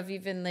part of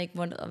even like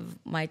one of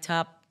my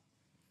top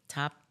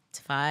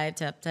 5,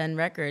 top 10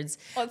 records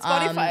on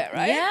Spotify,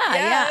 right?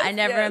 Yeah. I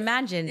never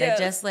imagined. I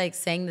just like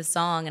sang the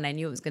song and I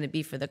knew it was going to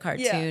be for the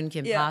cartoon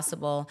Kim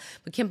Possible,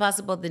 but Kim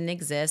Possible didn't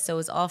exist, so it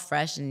was all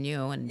fresh and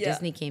new. And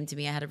Disney came to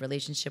me. I had a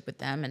relationship with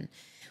them, and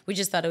we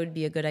just thought it would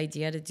be a good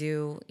idea to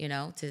do. You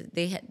know,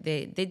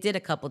 they did a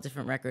couple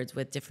different records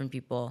with different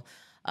people.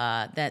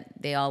 That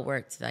they all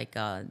worked like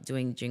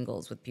doing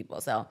jingles with people.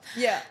 So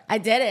I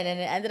did it, and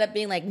it ended up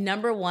being like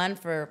 #1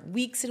 for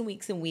weeks and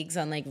weeks and weeks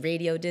on like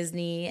Radio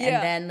Disney,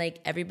 and then like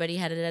everybody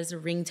had it as a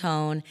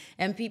ringtone,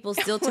 and people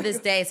still to this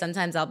day,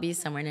 sometimes I'll be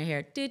somewhere and I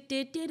hear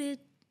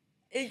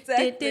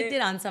exactly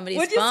on somebody's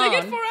phone. Would you sing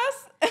it for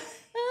us?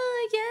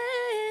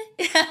 Oh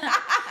yeah.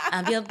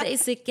 I'm your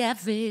basic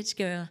average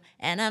girl,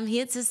 and I'm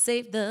here to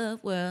save the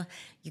world.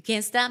 You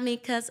can't stop me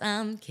 'cause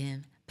I'm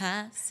Kim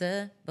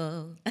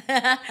Possible. Yay!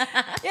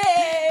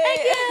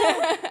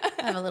 I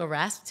have a little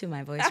rasp to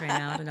my voice right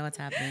now. I don't know what's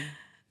happening.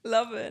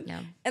 Love it. Yeah.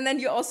 And then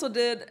you also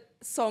did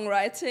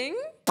songwriting.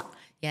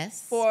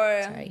 Yes.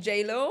 For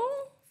J-Lo,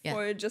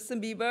 for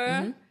Justin Bieber.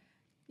 Mm-hmm.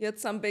 You had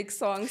some big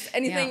songs.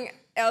 Anything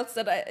else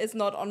that is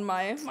not on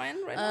my mind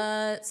right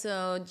now?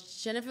 So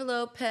Jennifer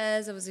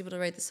Lopez, I was able to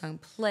write the song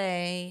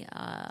Play.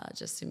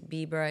 Justin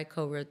Bieber, I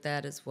co-wrote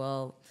that as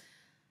well.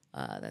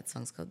 That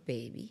song's called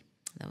Baby.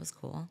 That was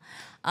cool.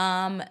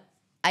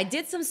 I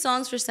did some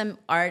songs for some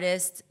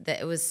artists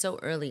that it was so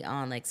early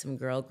on, like some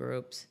girl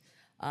groups.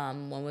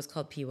 One was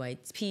called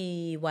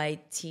PYT.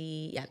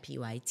 Yeah,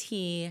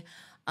 PYT.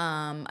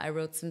 I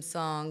wrote some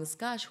songs.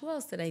 Gosh, who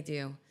else did I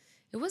do?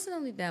 It wasn't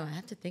only them. I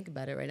have to think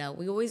about it right now.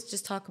 We always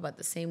just talk about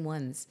the same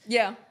ones.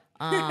 Yeah.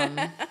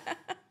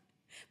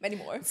 Many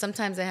more.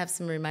 Sometimes I have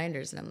some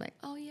reminders, and I'm like,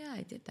 oh, yeah,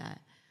 I did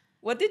that.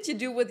 What did you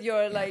do with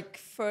your like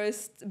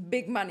first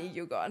big money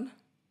you got?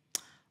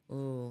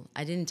 Ooh,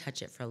 I didn't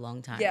touch it for a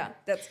long time. Yeah,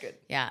 that's good.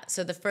 Yeah,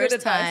 so the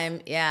first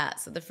time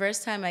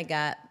I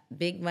got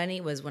big money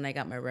was when I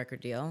got my record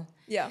deal.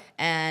 Yeah.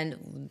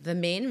 And the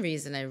main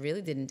reason I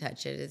really didn't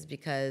touch it is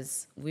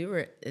because we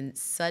were in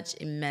such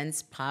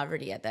immense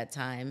poverty at that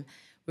time.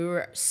 We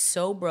were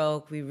so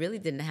broke. We really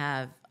didn't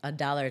have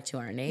 $1 to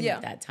our name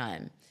at that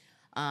time.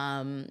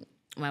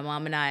 My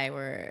mom and I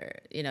were,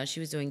 you know,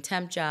 she was doing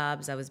temp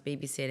jobs. I was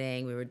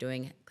babysitting. We were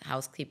doing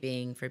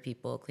housekeeping for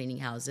people, cleaning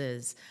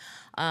houses.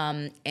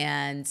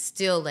 And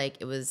still, like,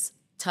 it was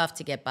tough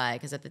to get by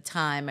because at the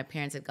time, my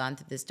parents had gone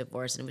through this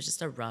divorce and it was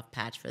just a rough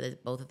patch for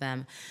both of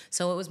them.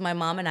 So it was my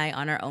mom and I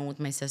on our own with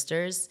my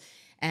sisters.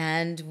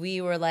 And we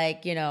were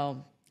like, you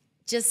know,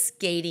 just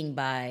skating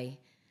by,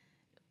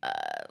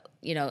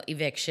 you know,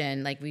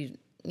 eviction. Like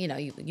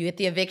you get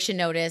the eviction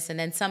notice, and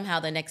then somehow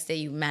the next day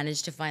you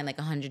manage to find like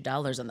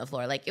 $100 on the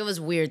floor. Like, it was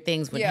weird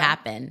things would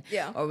happen.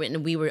 Yeah. Or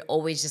when we were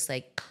always just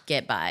like,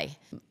 get by,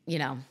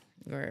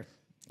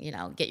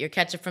 get your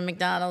ketchup from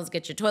McDonald's,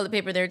 get your toilet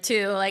paper there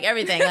too, like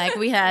everything. Like,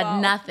 we had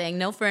nothing,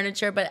 no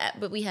furniture,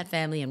 but we had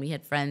family and we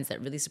had friends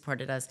that really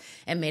supported us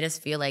and made us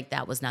feel like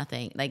that was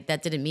nothing, like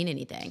that didn't mean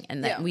anything.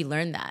 And that we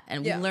learned that.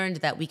 And we learned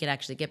that we could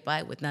actually get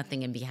by with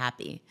nothing and be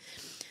happy.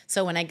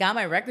 So when I got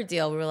my record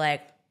deal, we were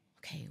like,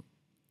 okay,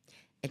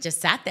 it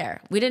just sat there.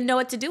 We didn't know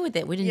what to do with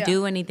it. We didn't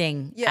do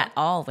anything at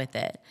all with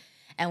it.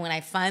 And when I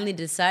finally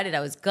decided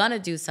I was gonna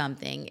do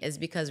something is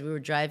because we were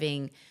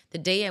driving. The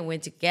day I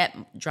went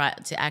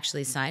to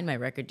actually sign my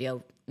record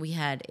deal, we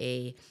had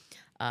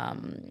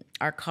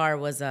our car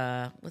was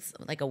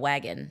like a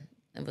wagon.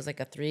 It was like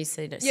a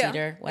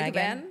 3-seater wagon. Like a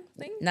van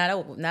thing?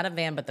 Not a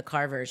van, but the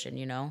car version,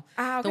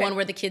 Okay. The one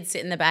where the kids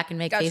sit in the back and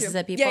make faces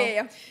at people.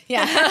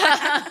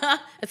 Yeah.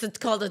 It's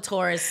called a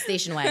Taurus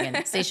station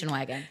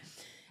wagon.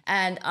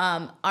 And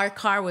our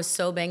car was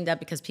so banged up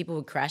because people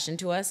would crash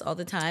into us all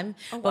the time,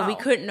 but we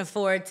couldn't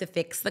afford to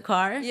fix the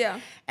car. Yeah.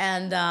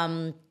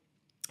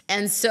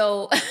 And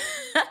so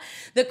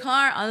the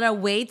car, on our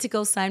way to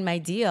go sign my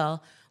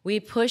deal, we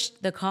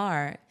pushed the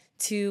car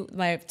to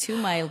my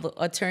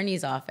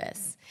attorney's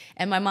office.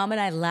 And my mom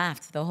and I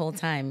laughed the whole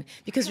time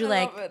because we're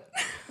like,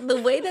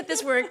 the way that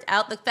this worked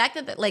out, the fact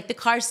that the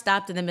car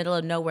stopped in the middle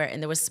of nowhere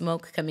and there was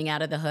smoke coming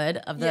out of the hood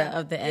of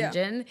the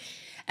engine.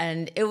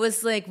 And it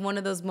was like one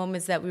of those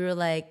moments that we were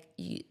like,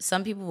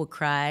 some people would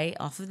cry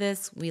off of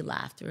this. We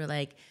laughed. We were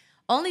like,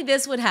 only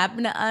this would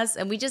happen to us.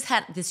 And we just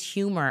had this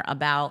humor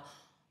about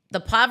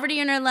the poverty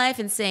in our life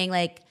and saying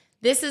like,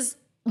 this is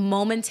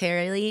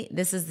momentarily,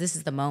 this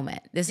is the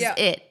moment. This is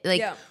it.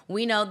 Like,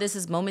 we know this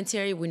is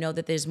momentary. We know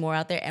that there's more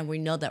out there, and we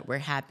know that we're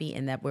happy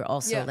and that we're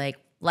also like,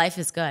 life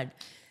is good.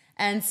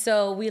 And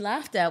so we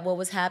laughed at what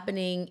was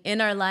happening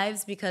in our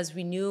lives because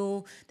we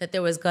knew that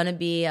there was going to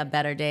be a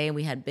better day.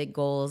 We had big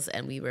goals,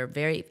 and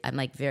I'm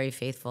like very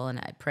faithful, and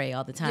I pray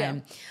all the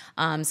time.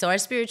 So our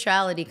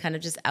spirituality kind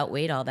of just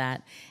outweighed all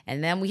that.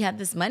 And then we had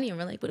this money, and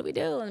we're like, what do we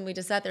do? And we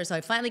just sat there. So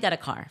I finally got a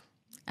car.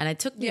 And it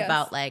took me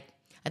about like,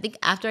 I think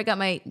after I got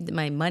my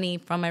money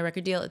from my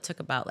record deal, it took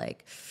about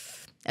like,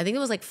 I think it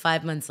was like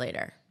 5 months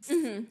later.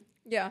 Mm-hmm.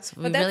 Yeah,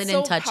 so we really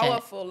didn't touch it.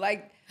 Powerful.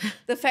 Like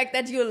the fact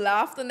that you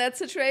laughed in that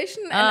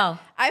situation. And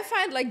I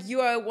find like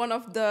you are one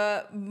of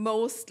the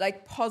most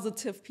like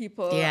positive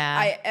people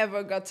I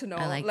ever got to know.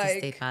 I like to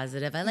stay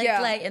positive. I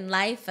like in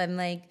life. I'm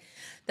like,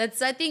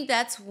 I think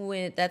that's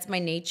my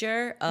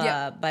nature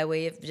by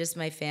way of just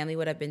my family,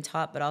 what I've been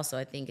taught, but also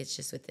I think it's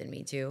just within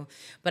me too.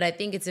 But I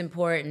think it's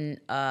important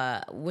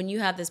when you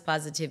have this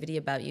positivity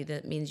about you,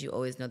 that means you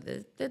always know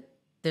that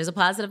there's a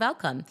positive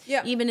outcome,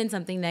 even in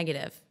something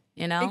negative.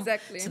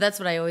 Exactly. So that's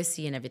what I always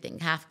see in everything.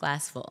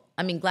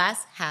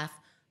 Glass half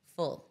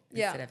full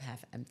instead of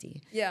half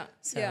empty. Yeah.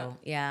 So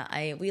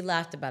we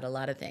laughed about a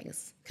lot of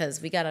things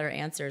because we got our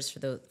answers for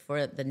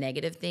the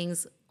negative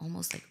things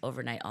almost like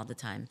overnight all the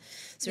time.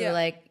 So we're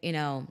like,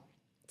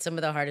 some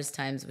of the hardest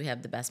times we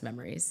have the best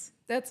memories.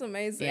 That's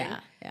amazing.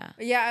 Yeah.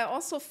 Yeah, I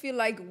also feel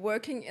like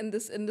working in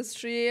this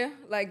industry,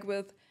 like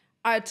with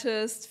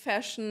artists,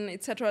 fashion,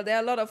 etc. There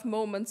are a lot of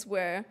moments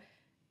where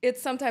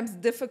it's sometimes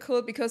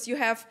difficult because you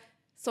have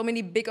so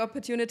many big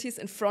opportunities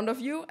in front of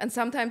you, and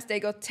sometimes they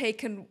got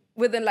taken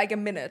within like a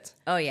minute.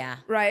 Oh, yeah.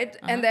 Right?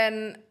 And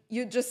then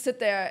you just sit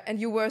there and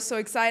you were so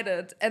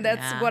excited. And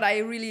that's what I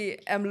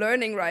really am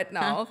learning right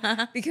now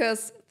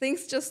because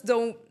things just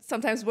don't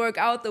sometimes work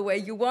out the way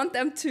you want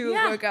them to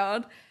work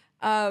out.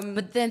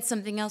 But then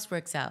something else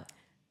works out.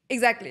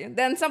 Exactly.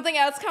 Then something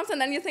else comes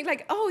and then you think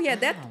like, oh yeah,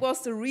 that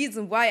was the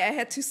reason why I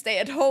had to stay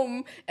at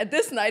home at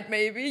this night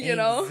maybe, you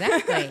know?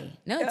 Exactly.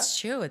 No, it's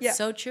true. It's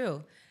so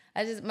true.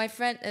 My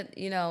friend,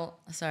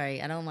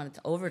 sorry, I don't want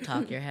to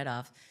overtalk your head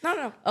off.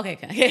 No.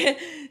 Okay.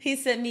 He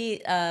sent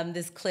me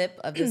this clip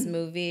of this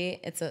movie.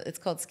 It's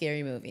called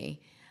Scary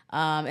Movie.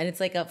 And it's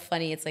like a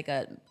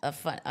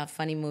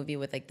funny movie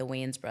with like the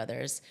Wayans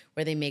brothers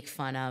where they make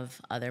fun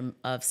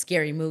of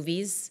scary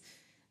movies.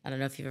 I don't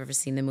know if you've ever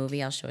seen the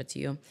movie. I'll show it to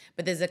you.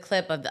 But there's a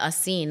clip of a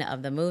scene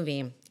of the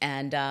movie,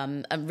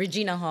 and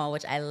Regina Hall,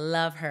 which I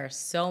love her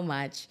so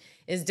much,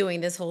 is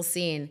doing this whole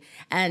scene.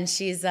 And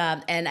she's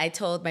and I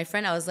told my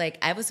friend, I was like,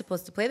 I was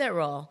supposed to play that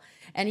role.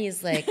 And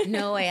he's like,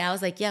 no way. I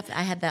was like, yep,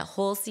 I had that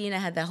whole scene. I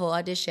had that whole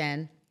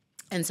audition.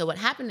 And so what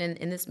happened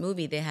in this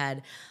movie, they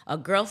had a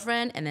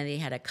girlfriend and then they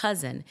had a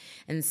cousin.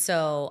 And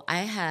so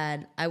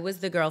I was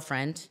the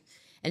girlfriend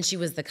and she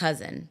was the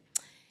cousin.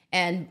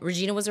 And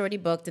Regina was already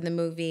booked in the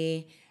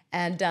movie.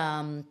 And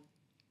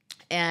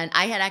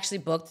I had actually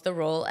booked the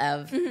role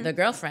of the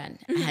girlfriend.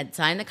 I had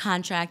signed the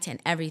contract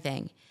and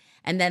everything.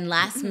 And then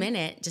last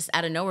minute, just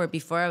out of nowhere,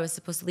 before I was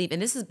supposed to leave, and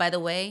this is, by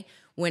the way,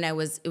 when it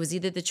was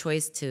either the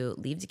choice to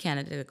leave to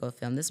Canada to go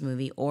film this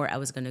movie, or I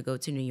was going to go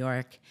to New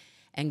York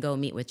and go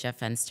meet with Jeff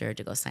Fenster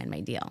to go sign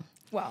my deal.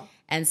 Wow.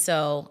 And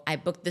so I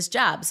booked this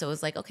job. So it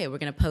was like, okay, we're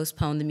going to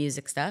postpone the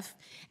music stuff.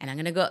 And I'm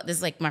going to go, this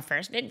is like my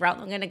first big role.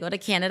 I'm going to go to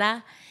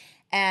Canada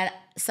and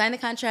sign the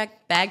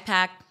contract, bag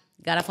pack,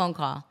 got a phone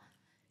call.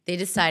 They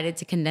decided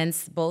to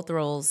condense both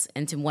roles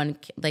into one,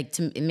 like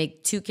to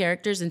make 2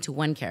 characters into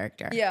 1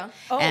 character. Yeah.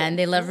 Oh. And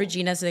they love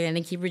Regina, so they're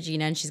going to keep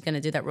Regina, and she's going to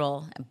do that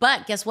role.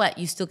 But guess what?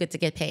 You still get to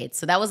get paid.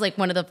 So that was like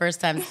one of the first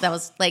times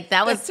That's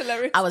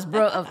hilarious. I was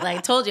broke. Like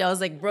I told you, I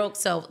was like broke.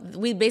 So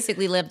we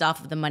basically lived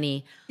off of the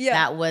money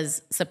that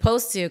was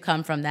supposed to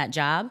come from that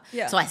job.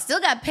 Yeah. So I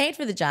still got paid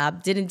for the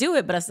job. Didn't do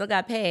it, but I still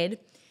got paid.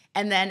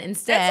 And then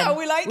instead, that's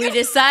how we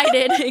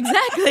decided,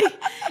 exactly.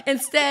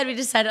 Instead, we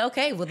decided,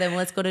 okay, well then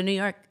let's go to New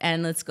York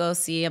and let's go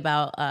see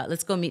about,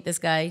 let's go meet this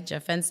guy,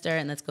 Jeff Fenster,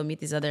 and let's go meet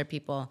these other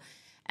people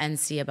and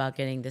see about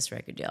getting this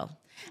record deal.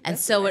 And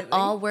that's so amazing. It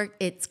all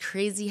worked. It's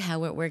crazy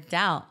how it worked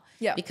out.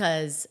 Yeah.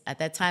 Because at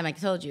that time, I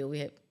told you, we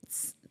had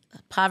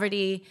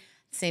poverty.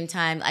 Same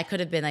time, I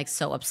could have been like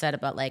so upset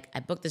about like I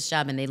booked this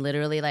job and they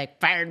literally like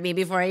fired me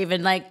before I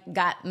even like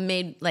got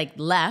made like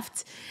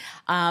left.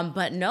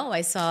 But no,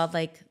 I saw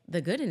like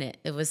the good in it.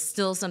 It was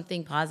still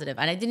something positive.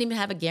 And I didn't even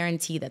have a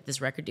guarantee that this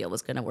record deal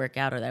was going to work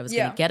out or that I was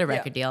going to get a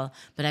record deal.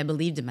 But I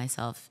believed in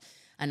myself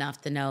enough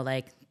to know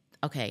like,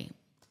 okay,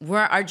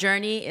 our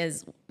journey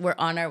is, we're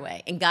on our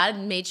way. And God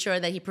made sure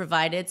that he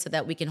provided so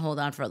that we can hold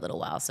on for a little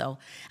while. So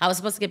I was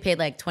supposed to get paid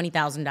like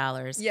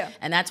 $20,000. Yeah.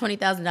 And that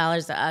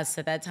 $20,000 to us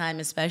at that time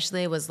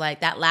especially was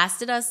like, that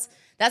lasted us.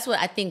 That's what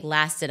I think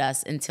lasted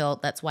us until,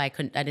 that's why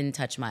I didn't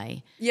touch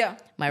my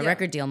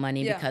record deal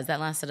money because that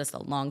lasted us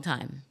a long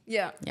time.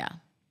 Yeah. Yeah.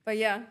 But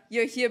yeah,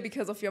 you're here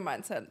because of your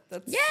mindset.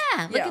 Look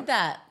at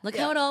that. Look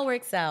how it all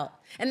works out.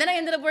 And then I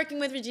ended up working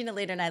with Regina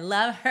later and I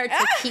love her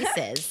to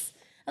pieces.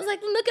 I was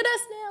like, look at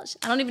us now.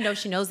 I don't even know if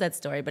she knows that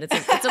story, but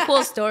it's a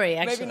cool story,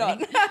 actually.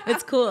 Maybe not.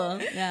 It's cool,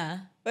 yeah.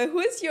 But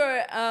who's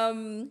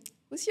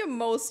your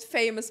most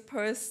famous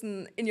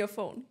person in your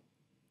phone?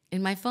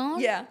 In my phone?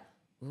 Yeah.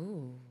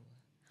 Ooh.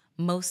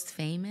 Most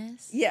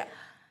famous? Yeah.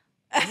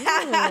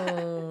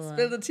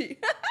 Spill the tea.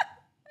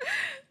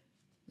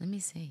 Let me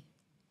see.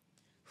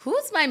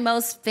 Who's my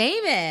most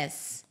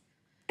famous?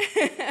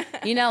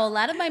 You know, a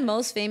lot of my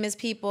most famous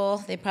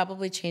people, they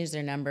probably changed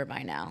their number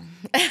by now.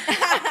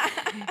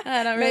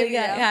 I don't really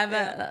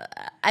have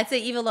I'd say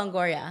Eva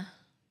Longoria.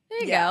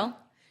 There you go.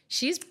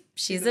 She's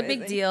a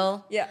big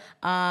deal. Yeah.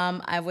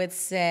 I would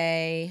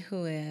say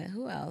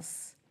who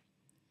else?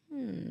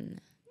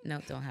 No,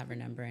 don't have her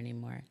number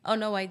anymore. Oh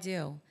no, I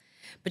do.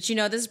 But you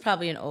know, this is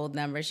probably an old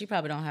number. She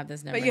probably don't have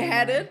this number. But you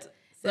had it.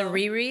 So. The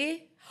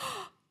Riri.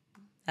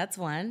 That's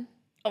one.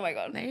 Oh my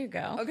God. There you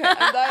go. Okay,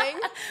 I'm dying.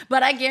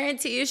 But I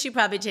guarantee you she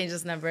probably changed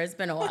this number. It's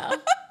been a while.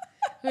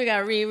 We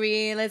got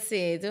Riri. Let's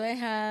see.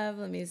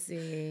 Let me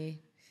see.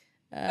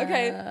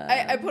 Okay,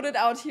 I put it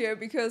out here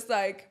because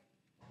like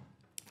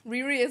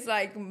Riri is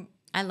like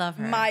I love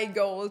her. My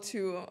goal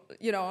to,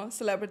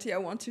 celebrity I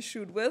want to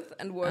shoot with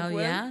and work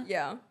with. Yeah?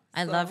 Yeah.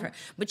 I love her.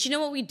 But you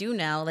know what we do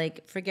now?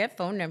 Like, forget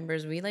phone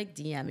numbers. We like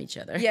DM each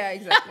other. Yeah,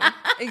 exactly.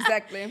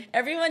 Exactly.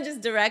 Everyone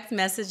just direct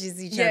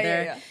messages each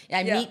other.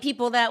 I meet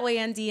people that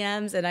way on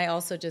DMs, and I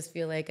also just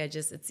feel like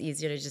it's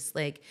easier to just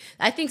like,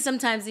 I think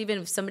sometimes even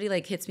if somebody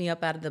like hits me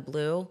up out of the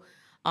blue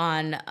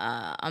on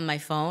my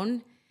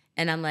phone,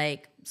 and I'm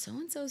like,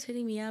 so-and-so's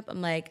hitting me up.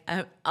 I'm like,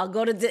 I'll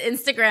go to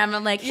Instagram.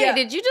 I'm like, hey,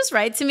 did you just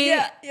write to me?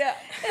 Yeah.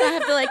 And I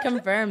have to like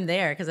confirm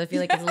there because I feel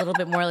like it's a little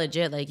bit more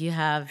legit. Like you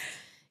have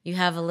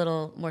a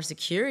little more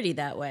security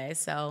that way.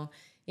 So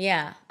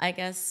yeah, I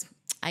guess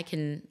I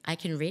can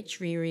reach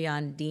Riri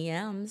on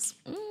DMs.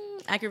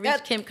 I could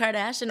reach Kim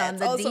Kardashian on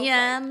the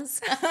DMs.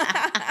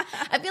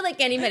 I feel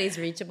like anybody's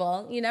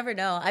reachable. You never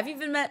know. I've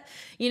even met,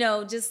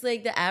 just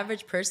like the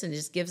average person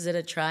just gives it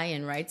a try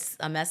and writes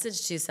a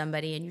message to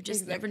somebody and you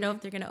just never know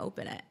if they're going to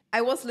open it.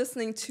 I was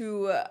listening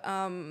to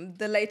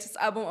the latest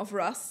album of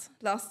Russ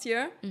last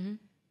year. Mm-hmm.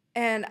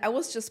 And I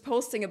was just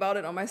posting about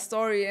it on my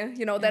story,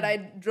 that I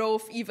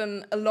drove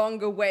even a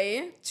longer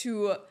way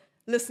to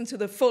listen to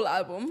the full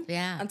album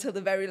until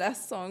the very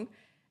last song.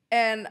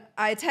 And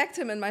I tagged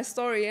him in my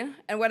story.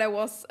 And when I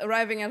was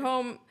arriving at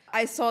home,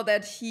 I saw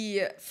that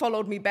he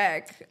followed me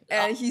back.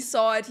 And he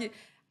saw it.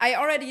 I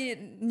already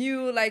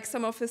knew like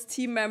some of his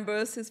team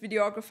members, his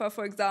videographer,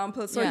 for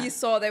example. So he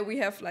saw that we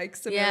have like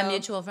similar...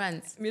 mutual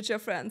friends. Mutual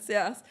friends,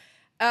 yes.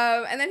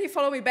 And then he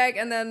followed me back.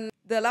 And then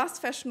the last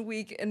fashion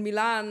week in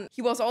Milan,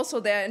 he was also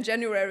there in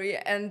January.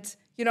 And,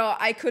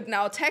 I could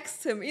now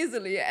text him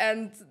easily.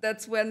 And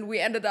that's when we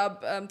ended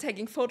up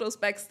taking photos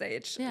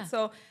backstage. Yeah.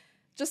 So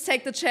just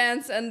take the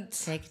chance and...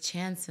 Take a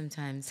chance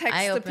sometimes.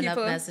 I open up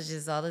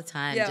messages all the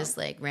time, just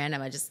like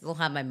random. I just still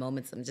have my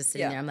moments. I'm just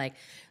sitting there. I'm like,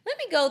 let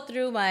me go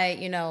through my,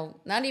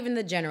 not even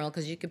the general,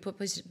 because you could put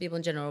people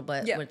in general,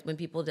 but when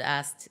people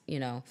asked,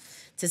 to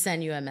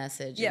send you a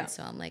message. Yeah. And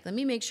so I'm like, let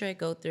me make sure I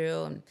go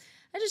through and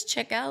I just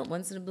check out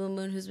once in a blue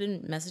moon who's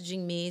been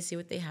messaging me, see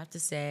what they have to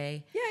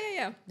say.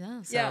 Yeah.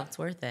 So it's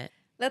worth it.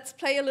 Let's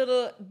play a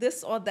little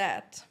this or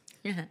that.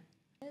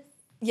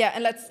 Yeah,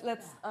 and let's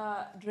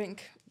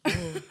drink.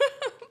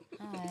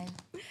 Hi.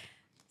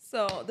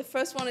 So the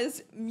first one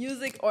is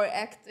music or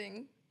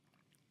acting.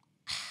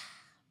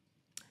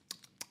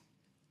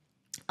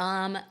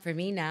 For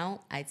me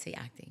now, I'd say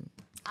acting.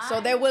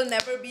 So there will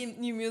never be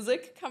new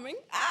music coming?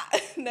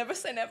 Never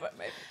say never,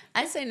 maybe.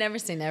 I say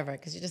never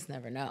because you just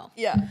never know.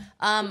 Yeah.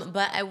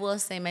 But I will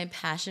say my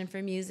passion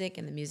for music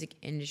and the music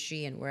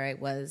industry and where I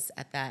was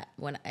at that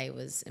when I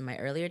was in my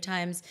earlier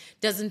times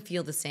doesn't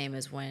feel the same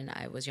as when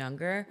I was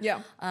younger.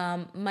 Yeah.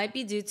 Might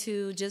be due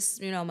to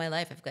just, my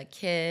life. I've got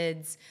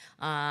kids.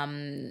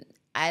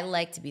 I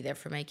like to be there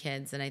for my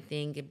kids, and I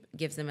think it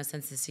gives them a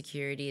sense of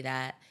security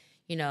that,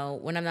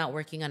 when I'm not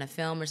working on a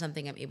film or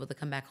something, I'm able to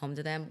come back home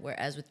to them.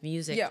 Whereas with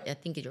music, I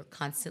think you're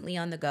constantly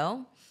on the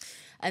go.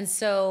 And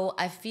so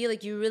I feel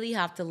like you really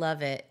have to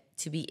love it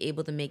to be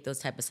able to make those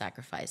type of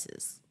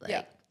sacrifices.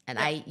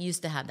 I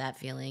used to have that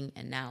feeling.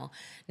 And now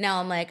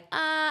I'm like,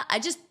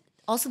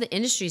 also the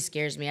industry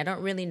scares me. I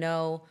don't really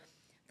know,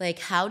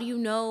 how do you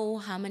know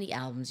how many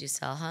albums you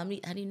sell? How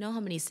do you know how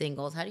many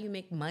singles? How do you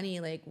make money?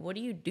 What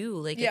do you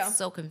do? It's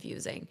so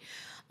confusing.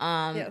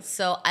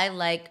 So I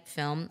like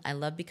film. I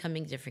love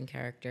becoming different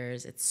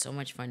characters. It's so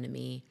much fun to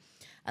me.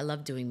 I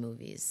love doing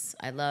movies.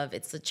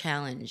 It's a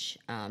challenge.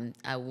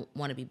 I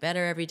want to be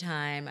better every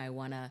time. I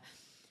want to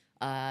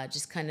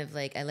just kind of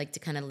I like to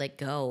kind of let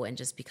go and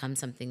just become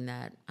something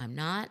that I'm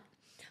not.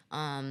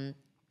 And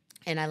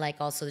I like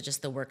also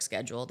just the work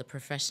schedule, the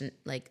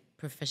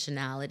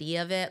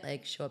professionality of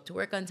it. Show up to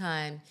work on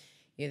time.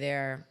 You're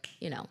there,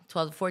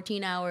 12 to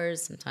 14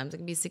 hours. Sometimes it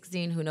can be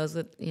 16. Who knows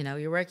what,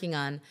 you're working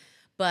on.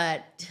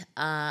 But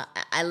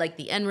I like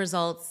the end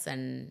results,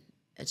 and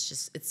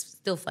it's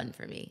still fun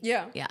for me.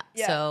 Yeah.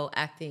 So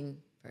acting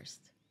first.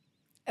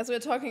 As we're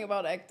talking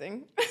about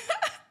acting,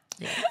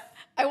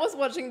 I was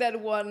watching that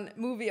one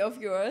movie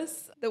of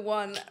yours, the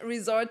one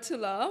Resort to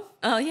Love.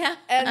 Oh, yeah.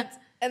 And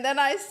then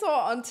I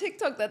saw on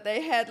TikTok that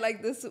they had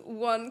this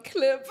one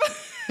clip.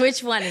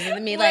 Which one? Is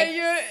it me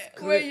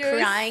where you're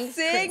crying,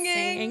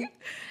 singing?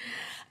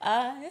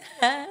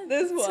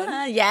 This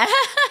one. Yeah.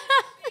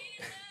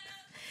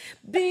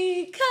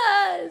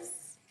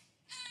 Because.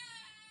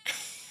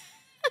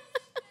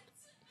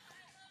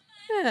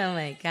 Oh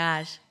my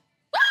gosh.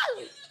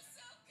 Woo!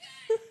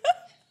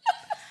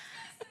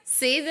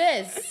 See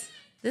this?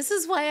 This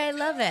is why I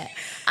love it.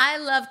 I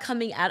love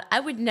coming out. I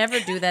would never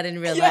do that in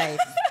real life.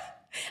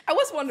 I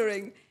was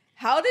wondering,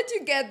 how did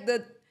you get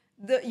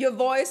your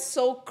voice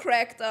so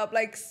cracked up,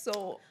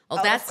 so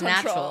Oh, that's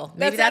natural.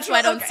 Maybe that's why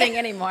I don't sing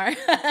anymore.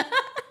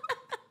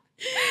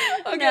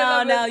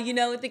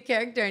 No, with the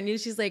character, I knew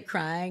she's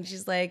crying.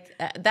 She's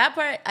that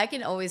part. I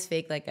can always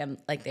fake I'm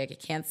I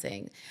can't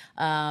sing.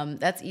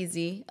 That's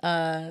easy.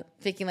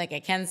 Faking I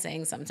can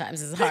sing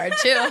sometimes is hard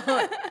too.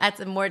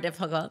 That's more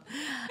difficult.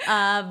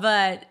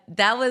 But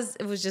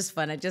it was just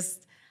fun.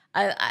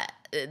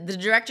 The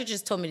director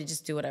just told me to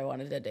just do what I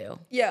wanted to do.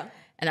 Yeah.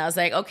 And I was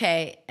like,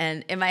 okay.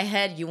 And in my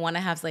head, you want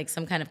to have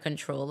some kind of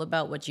control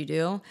about what you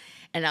do.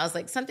 And I was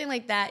like, something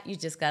like that, you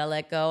just got to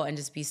let go and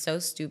just be so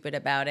stupid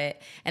about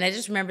it. And I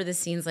just remember the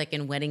scenes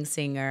in Wedding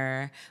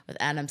Singer with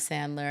Adam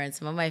Sandler and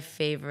some of my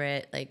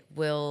favorite,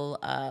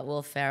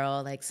 Will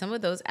Ferrell. Some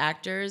of those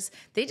actors,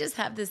 they just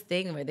have this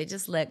thing where they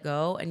just let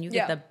go and you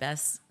get the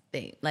best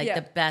thing,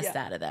 the best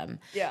out of them.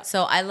 Yeah.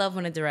 So I love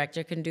when a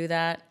director can do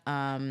that.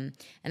 And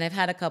I've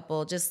had a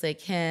couple just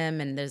like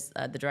him, and there's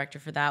the director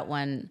for that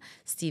one,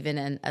 Steven,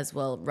 and as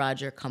well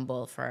Roger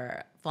Cumble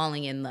for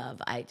Falling in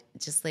Love. I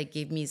just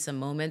gave me some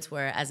moments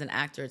where as an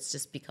actor it's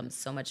just becomes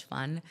so much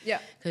fun. Yeah.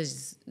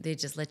 Because they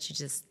just let you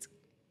just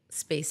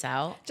space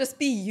out. Just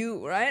be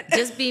you, right?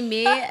 Just be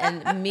me,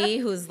 and me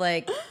who's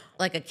like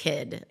a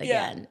kid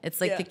again. Yeah. It's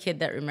the kid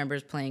that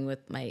remembers playing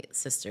with my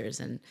sisters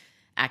and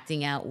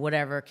acting out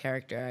whatever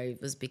character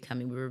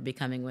we were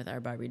becoming with our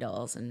Barbie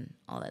dolls and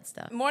all that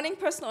stuff. Morning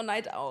person or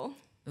night owl?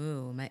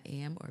 Ooh, my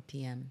AM or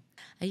PM?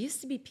 I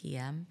used to be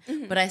PM,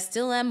 but I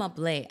still am up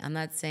late. I'm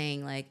not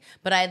saying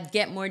but I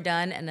get more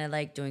done, and I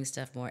like doing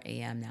stuff more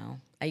AM now.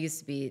 I used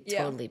to be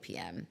totally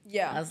PM.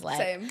 Yeah, I was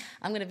same.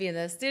 I'm going to be in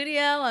the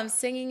studio. I'm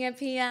singing at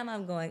PM.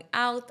 I'm going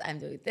out. I'm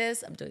doing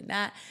this. I'm doing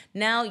that.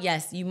 Now,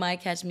 yes, you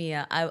might catch me.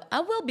 I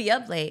will be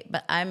up late,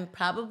 but I'm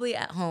probably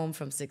at home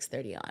from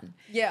 6:30 on.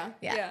 Yeah.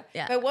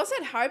 But was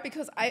it hard?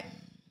 Because I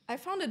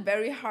found it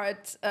very hard.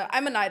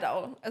 I'm a night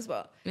owl as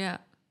well. Yeah.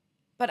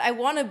 But I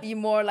want to be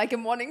more like a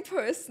morning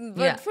person.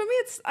 But for me,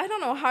 it's, I don't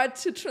know, hard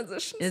to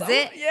transition. Is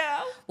it?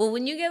 Yeah. Well,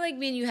 when you get like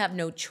me and you have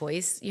no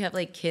choice, you have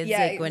kids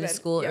going to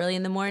school early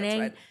in the morning.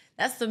 That's right.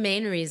 That's the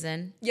main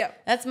reason. Yeah.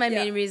 That's my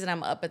main reason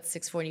I'm up at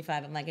 6:45.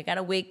 I'm I got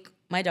to wake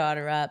my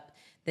daughter up.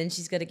 Then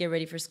she's got to get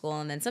ready for school.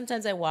 And then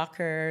sometimes I walk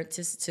her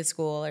to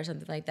school or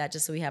something like that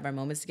just so we have our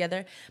moments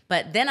together.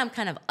 But then I'm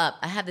kind of up.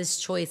 I have this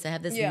choice. I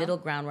have this middle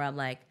ground where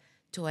I'm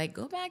do I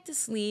go back to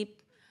sleep?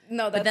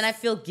 No, but then I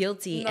feel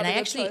guilty. And I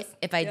actually, choice.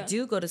 if I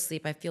do go to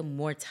sleep, I feel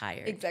more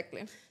tired.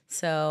 Exactly.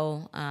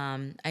 So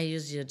I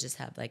usually just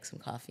have some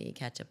coffee,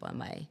 catch up on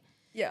my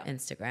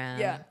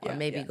Instagram, or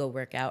maybe go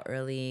work out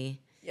early.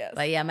 Yes.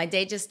 But my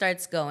day just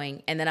starts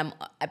going, and then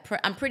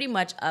I'm pretty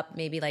much up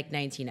maybe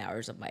 19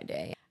 hours of my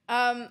day.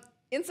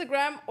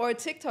 Instagram or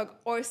TikTok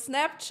or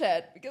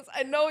Snapchat, because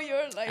I know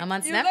you're I'm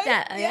on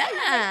Snapchat.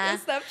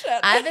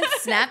 Snapchat. I've been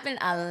snapping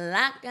a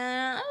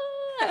lot.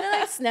 I feel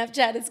like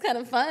Snapchat is kind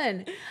of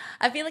fun.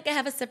 I feel like I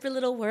have a separate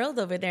little world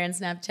over there in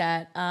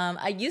Snapchat.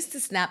 I used to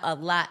snap a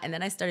lot, and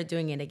then I started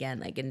doing it again,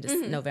 like in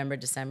November,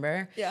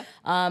 December. Yeah.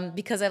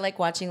 Because I like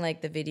watching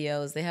like the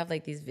videos. They have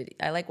like these videos.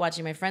 I like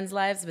watching my friends'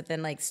 lives, but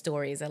then like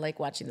stories. I like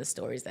watching the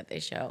stories that they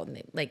show, and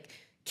they, like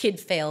kid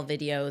fail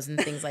videos and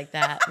things like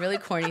that. Really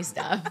corny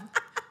stuff.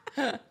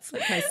 It's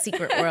like my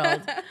secret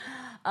world.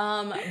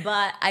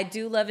 But I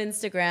do love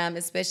Instagram,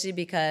 especially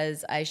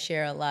because I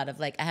share a lot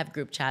of, like, I have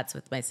group chats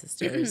with my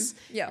sisters.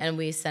 Yeah. And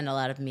we send a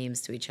lot of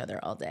memes to each other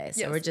all day.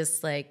 So Yes. we're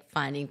just like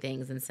finding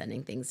things and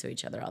sending things to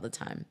each other all the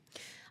time.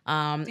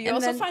 Do you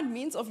also find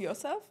memes of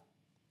yourself?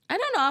 I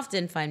don't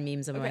often find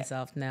memes of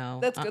myself, no.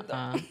 That's good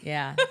though.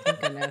 Yeah,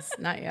 thank goodness.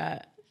 Not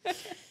yet.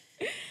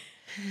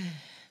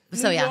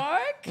 New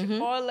York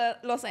or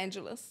Los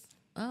Angeles?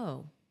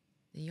 Oh,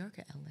 New York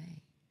or LA?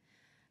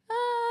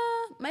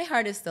 My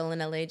heart is still in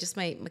LA, just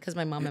because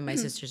my mom and my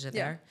sisters are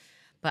there.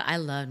 But I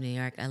love New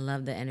York. I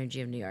love the energy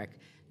of New York.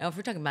 Now, if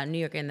we're talking about New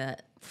York in the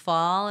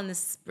fall and the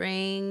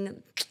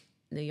spring,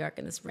 New York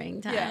in the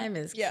springtime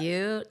is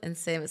cute, and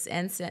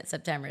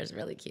September is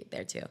really cute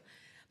there too.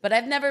 But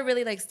I've never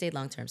really like stayed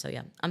long term, so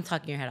yeah, I'm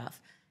talking your head off.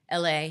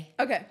 LA.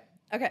 Okay.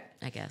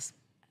 I guess.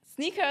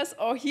 Sneakers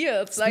or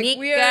heels? Sneakers. Like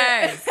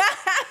we're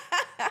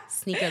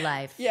Sneaker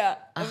life. Yeah,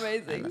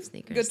 amazing. I love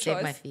sneakers. Good Save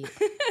choice. my feet.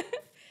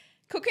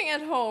 Cooking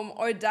at home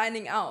or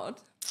dining out?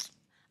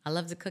 I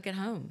love to cook at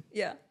home.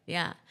 Yeah.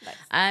 Yeah. Nice.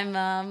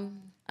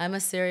 I'm a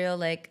serial,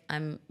 like,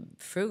 I'm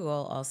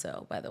frugal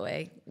also, by the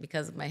way,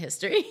 because of my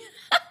history.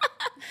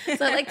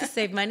 So I like to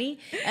save money,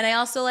 and I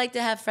also like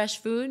to have fresh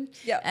food.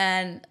 Yeah.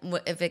 And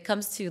if it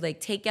comes to like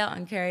takeout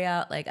and carry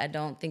out, like I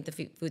don't think the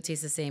food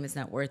tastes the same. It's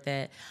not worth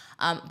it.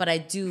 But I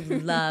do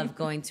love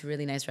going to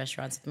really nice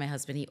restaurants with my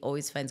husband. He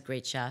always finds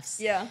great chefs.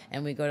 Yeah.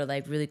 And we go to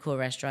like really cool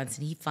restaurants,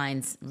 and he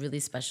finds really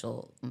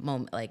special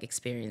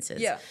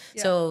experiences. Yeah.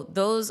 So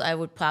those I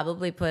would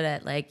probably put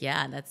at like,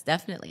 yeah, that's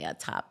definitely a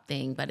top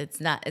thing, but it's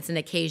not. It's an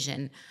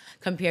occasion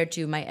compared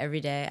to my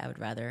everyday. I would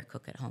rather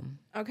cook at home.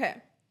 Okay,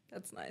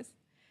 that's nice.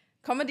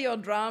 Comedy or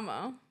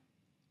drama?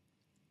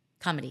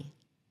 Comedy.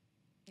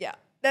 Yeah,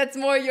 that's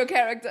more your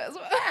character as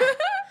well.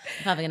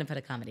 I'm probably gonna put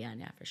a comedy on,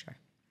 yeah, for sure.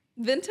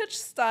 Vintage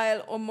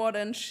style or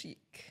modern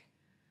chic?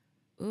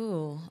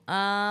 Ooh,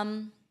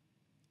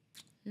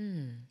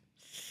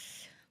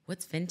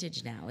 what's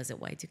vintage now? Is it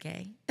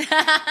Y2K?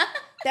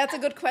 That's a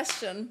good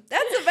question.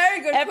 That's a very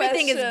good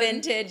Everything question. is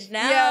vintage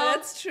now. Yeah,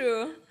 that's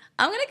true.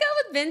 I'm gonna go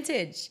with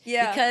vintage.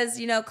 Yeah. Because,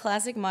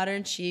 classic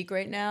modern chic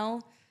right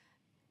now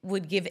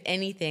would give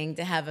anything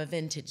to have a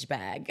vintage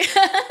bag.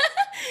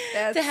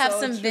 That's to have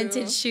so some true.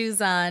 vintage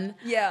shoes on.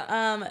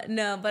 Yeah.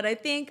 No, but I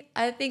think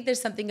there's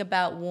something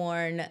about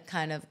worn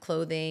kind of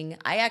clothing.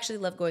 I actually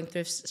love going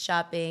thrift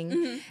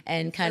shopping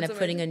and kind That's of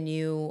putting a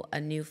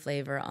new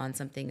flavor on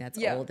something that's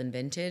old and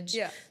vintage.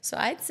 Yeah. So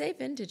I'd say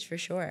vintage for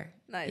sure.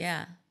 Nice.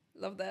 Yeah.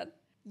 Love that.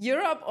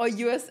 Europe or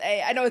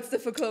USA? I know it's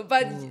difficult,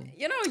 but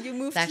you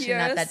moved It's actually here.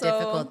 not that so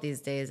difficult these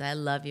days. I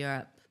love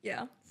Europe.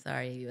 Yeah.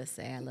 Sorry,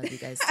 USA. I love you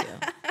guys too.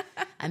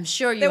 I'm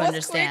sure you That was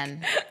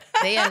understand.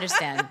 They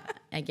understand.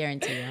 I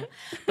guarantee you.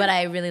 But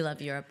I really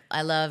love Europe.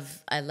 I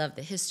love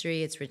the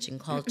history. It's rich in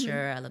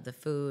culture. I love the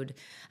food.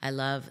 I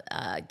love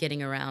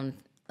getting around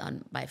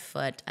by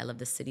foot. I love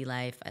the city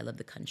life. I love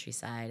the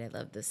countryside. I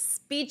love the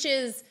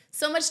beaches.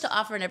 So much to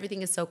offer, and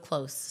everything is so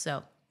close.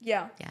 So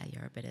Yeah.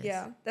 Europe it is.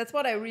 Yeah. That's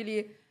what I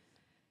really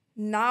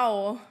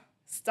now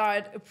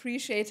start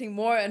appreciating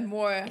more and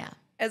more. Yeah.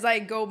 As I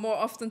go more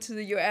often to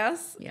the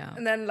US,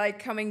 and then like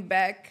coming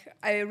back,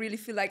 I really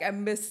feel like I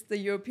miss the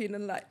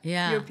European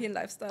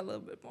lifestyle a little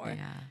bit more.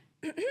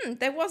 Yeah.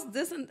 There was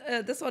this and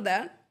this or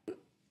that.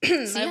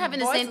 So you're having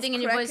the same thing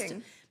in your voice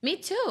too. Me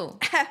too.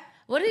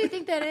 What do you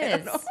think that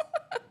is?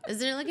 Is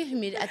there like a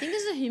humidity? I think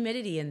there's a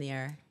humidity in the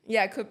air.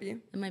 Yeah, it could be.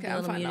 It might be a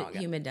little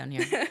humid down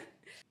here.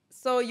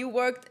 So you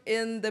worked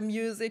in the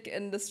music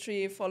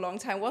industry for a long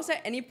time. Was there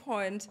any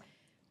point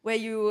where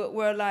you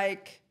were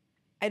like,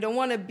 I don't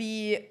want to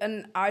be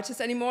an artist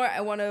anymore.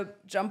 I want to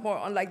jump more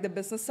on like the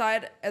business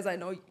side, as I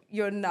know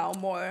you're now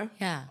more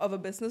of a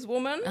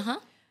businesswoman.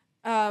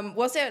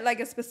 Was there like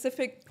a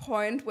specific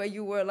point where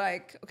you were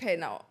like, okay,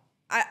 now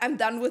I'm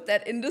done with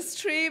that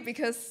industry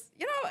because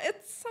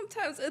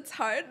sometimes it's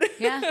hard.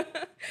 Yeah,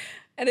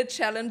 and it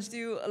challenged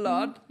you a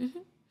lot.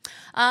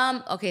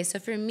 Okay, so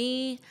for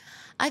me,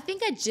 I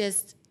think it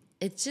just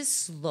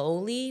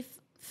slowly.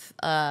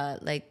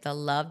 Like the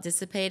love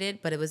dissipated,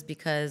 but it was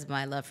because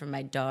my love for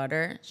my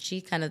daughter, she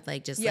kind of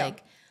like just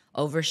like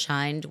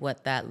overshined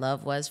what that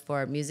love was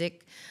for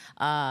music,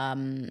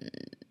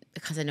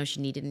 because I know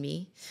she needed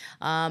me.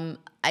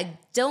 I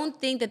don't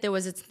think that there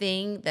was a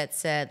thing that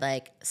said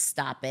like,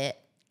 stop it.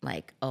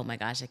 Like, oh my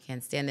gosh, I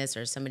can't stand this,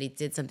 or somebody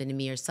did something to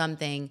me or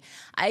something.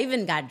 I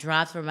even got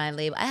dropped from my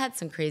label. I had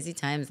some crazy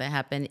times that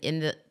happened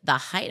in the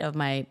height of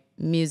my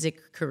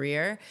music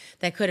career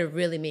that could have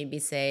really made me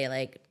say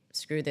like,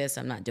 screw this,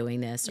 I'm not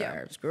doing this,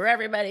 or screw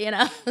everybody,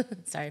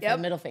 Sorry for the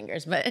middle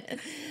fingers, but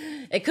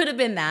It could have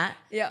been that.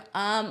 Yeah.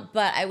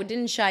 But I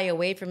didn't shy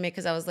away from it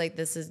because I was like,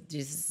 this is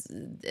just,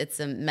 it's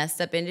a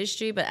messed up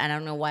industry, but I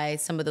don't know why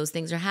some of those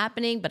things are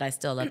happening, but I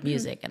still love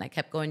music. And I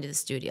kept going to the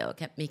studio, I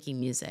kept making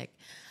music.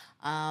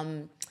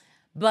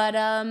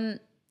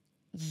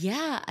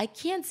 Yeah, I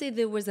can't say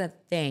there was a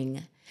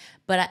thing,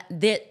 but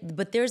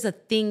there's a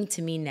thing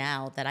to me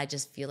now that I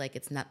just feel like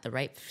it's not the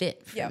right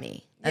fit for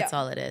me. That's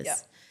all it is. Yeah.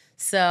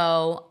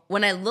 So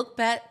when I look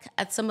back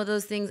at some of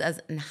those things as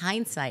in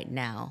hindsight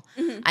now,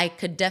 I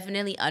could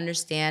definitely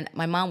understand.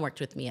 My mom worked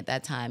with me at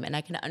that time, and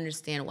I can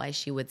understand why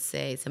she would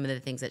say some of the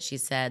things that she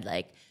said.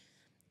 Like,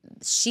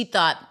 she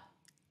thought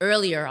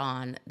earlier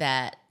on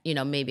that, you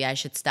know, maybe I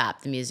should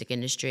stop the music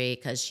industry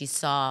because she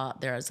saw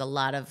there's a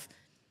lot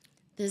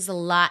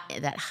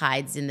that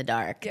hides in the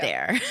dark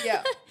there.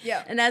 Yeah,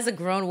 yeah. And as a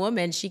grown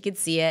woman, she could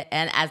see it.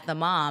 And as the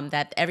mom,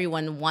 that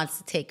everyone wants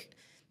to take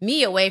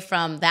me away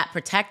from that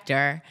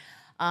protector.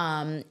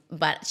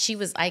 But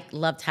I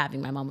loved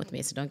having my mom with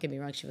me. So don't get me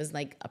wrong. She was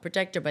like a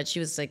protector, but she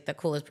was like the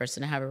coolest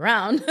person to have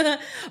around.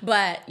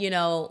 But, you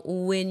know,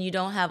 when you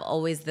don't have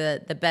always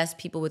the best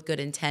people with good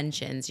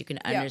intentions, you can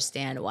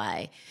understand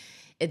why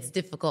it's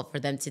difficult for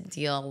them to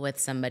deal with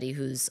somebody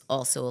who's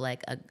also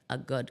like a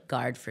good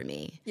guard for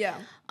me. Yeah.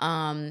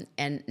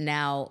 And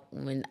now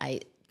when I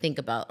think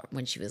about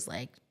when she was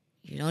like,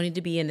 you don't need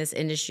to be in this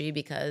industry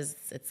because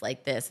it's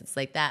like this, it's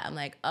like that. I'm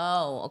like,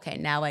 oh, okay,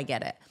 now I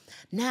get it.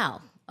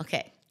 Now,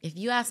 okay, if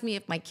you ask me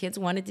if my kids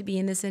wanted to be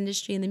in this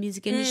industry, in the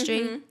music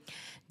industry,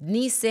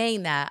 me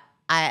saying that,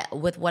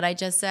 with what I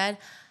just said,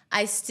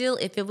 I still,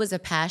 if it was a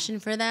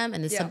passion for them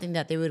and it's something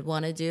that they would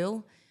want to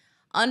do,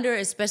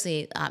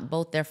 especially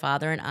both their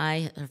father and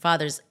her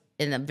father's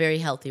in a very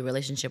healthy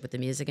relationship with the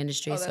music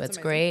industry, so it's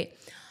amazing. Great.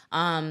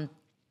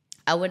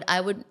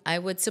 I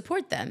would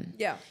support them.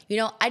 Yeah. You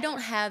know, I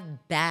don't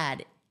have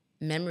bad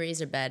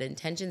memories or bad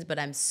intentions, but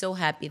I'm so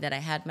happy that I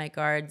had my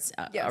guards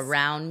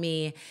around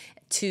me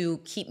to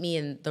keep me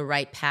in the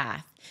right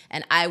path.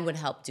 And I would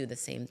help do the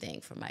same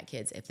thing for my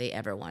kids if they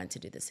ever wanted to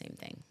do the same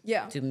thing.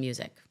 Yeah. Do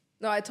music.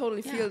 No, I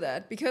totally feel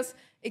that, because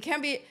it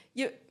can be,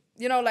 you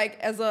know, like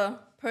as a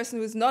person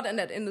who's not in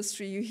that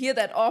industry, you hear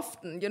that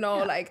often, you know,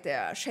 like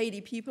there are shady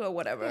people or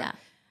whatever. Yeah.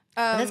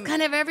 But it's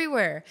kind of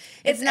everywhere.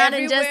 It's not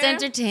everywhere. In just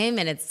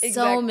entertainment. It's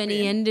so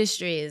many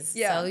industries.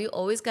 Yeah. So you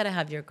always got to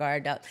have your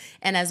guard up.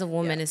 And as a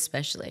woman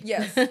especially.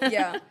 Yes,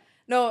 yeah.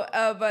 No,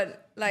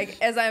 but like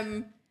as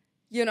I'm,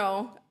 you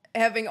know,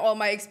 having all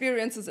my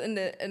experiences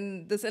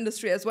in this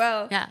industry as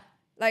well. Yeah.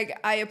 Like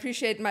I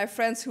appreciate my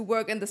friends who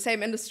work in the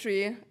same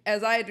industry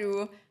as I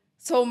do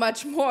so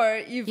much more,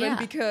 even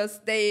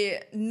because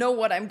they know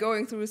what I'm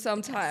going through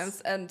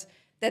sometimes, and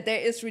that there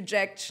is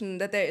rejection,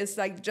 that there is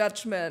like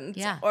judgment,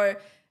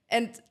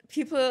 and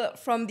people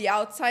from the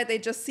outside, they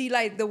just see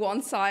like the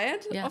one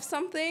side of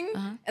something,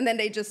 and then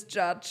they just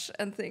judge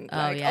and think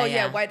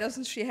why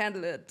doesn't she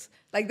handle it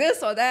like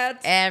this or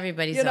that?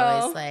 Everybody's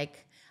always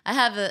like, I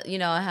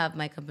have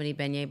my company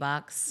Beignet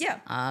Box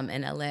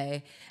in LA,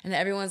 and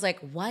everyone's like,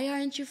 why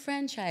aren't you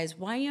franchised?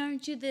 Why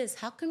aren't you this?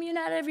 How come you're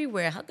not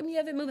everywhere? How come you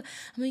haven't moved?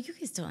 I'm like, you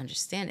guys don't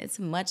understand. It's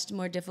a much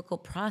more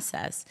difficult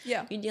process.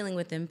 Yeah. You're dealing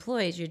with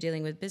employees, you're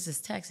dealing with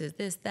business taxes,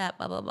 this, that,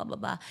 blah, blah, blah, blah,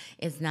 blah.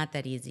 It's not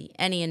that easy.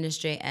 Any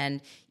industry,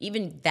 and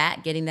even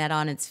that, getting that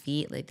on its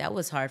feet, like that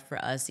was hard for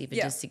us, even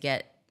just to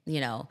get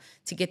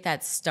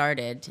that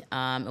started.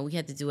 And we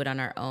had to do it on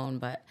our own,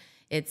 but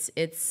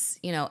it's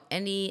you know,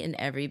 any and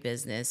every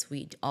business,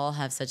 we all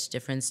have such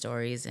different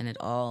stories, and it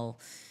all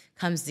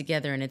comes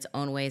together in its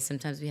own way.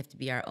 Sometimes we have to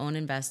be our own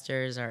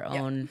investors, our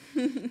own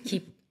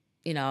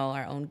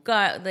our own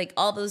guard, like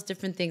all those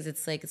different things.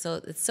 It's like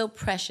it's so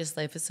precious.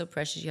 Life is so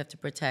precious. You have to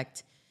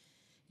protect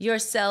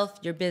yourself,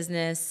 your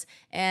business,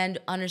 and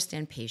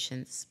understand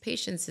patience.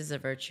 Patience is a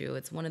virtue.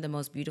 It's one of the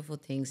most beautiful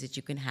things that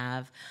you can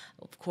have.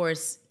 Of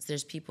course,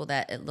 there's people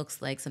that it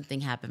looks like something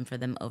happened for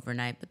them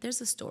overnight, but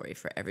there's a story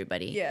for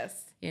everybody.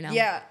 Yes. You know?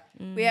 Yeah.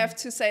 We have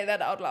to say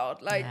that out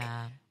loud. Like,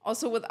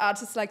 also with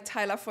artists like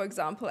Tyler, for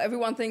example,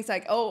 everyone thinks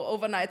like, oh,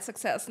 overnight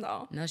success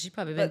now. No, she's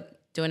probably been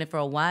doing it for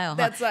a while.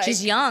 That's like,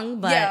 she's young,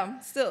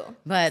 but still.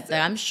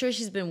 I'm sure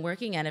she's been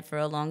working at it for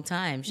a long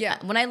time.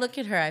 When I look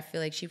at her, I feel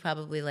like she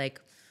probably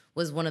like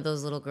was one of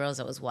those little girls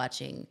that was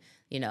watching,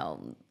 you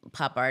know,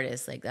 pop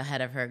artists like ahead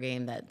of her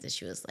game, that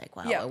she was like,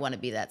 wow, I want to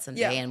be that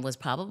someday, and was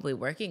probably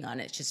working on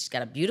it. She's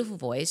got a beautiful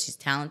voice. She's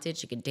talented.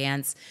 She can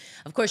dance.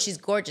 Of course, she's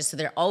gorgeous. So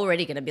they're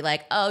already going to be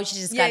like, oh, she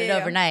just got it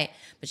overnight.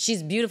 But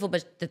she's beautiful,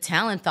 but the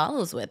talent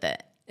follows with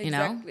it. You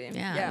know?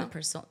 Yeah.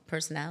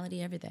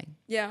 Personality, everything.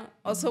 Yeah.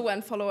 Also,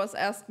 when followers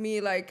ask me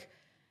like,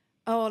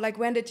 oh, like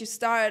when did you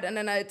start? And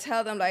then I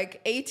tell them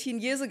like 18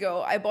 years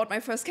ago, I bought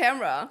my first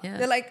camera. Yeah.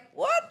 They're like,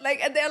 what?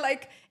 Like, and they're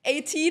like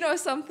 18 or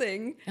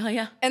something. Oh,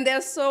 yeah. And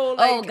they're so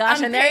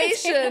like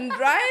impatient,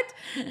 right?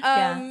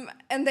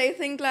 And they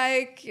think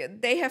like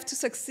they have to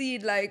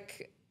succeed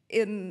like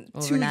in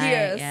overnight. 2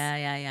 years.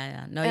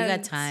 Yeah. No, you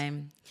got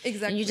time.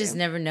 Exactly. And you just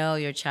never know.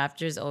 Your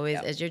chapters always,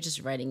 as you're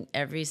just writing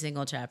every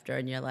single chapter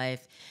in your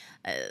life.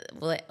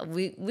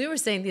 We were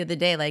saying the other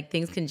day, like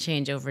things can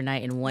change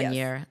overnight in 1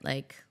 year.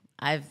 Like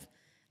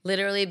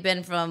literally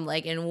been from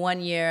like in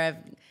 1 year, I've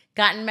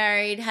gotten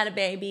married, had a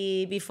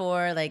baby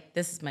before. Like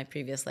this is my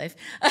previous life.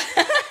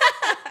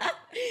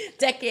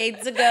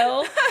 Decades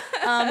ago.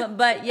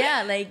 But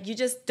yeah, like you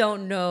just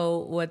don't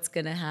know what's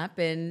going to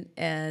happen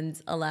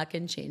and a lot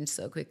can change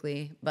so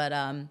quickly. But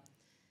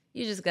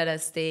you just got to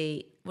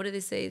stay, what do they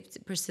say?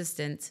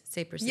 Persistent.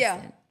 Stay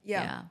persistent.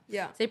 Yeah.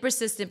 Stay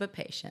persistent but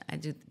patient. I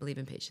do believe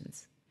in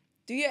patience.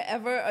 Did you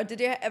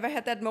ever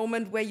had that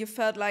moment where you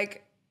felt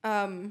like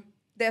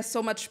there's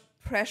so much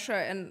pressure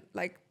and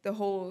like the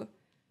whole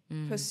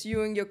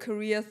pursuing your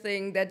career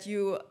thing that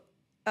you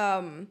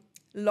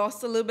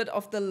lost a little bit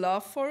of the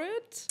love for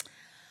it?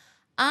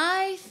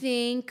 I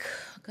think,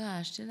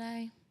 gosh, did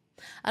I?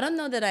 I don't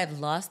know that I've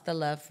lost the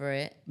love for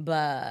it,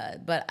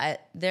 but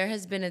there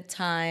has been a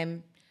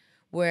time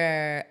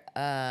where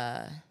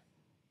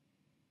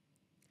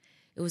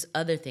it was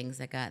other things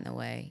that got in the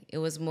way. It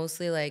was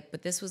mostly like,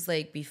 but this was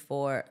like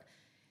before,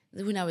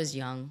 when I was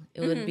young,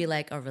 it would be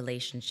like a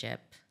relationship.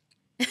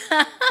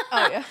 Oh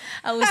yeah.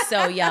 I was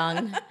so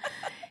young.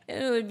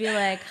 It would be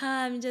like,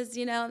 I'm just,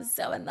 I'm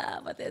so in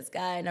love with this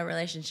guy. And a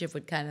relationship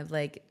would kind of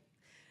like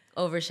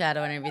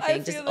overshadow and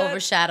everything, just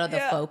overshadow the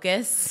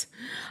focus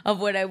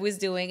of what I was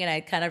doing. And I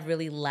kind of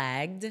really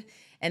lagged.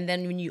 And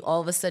then when you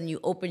all of a sudden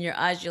you open your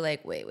eyes, you're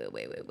like, wait,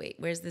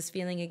 where's this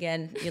feeling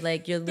again? You're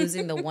like, you're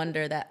losing the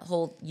wonder, that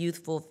whole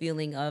youthful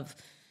feeling of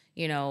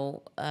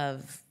what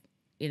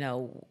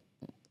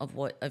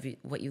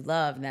you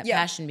love and that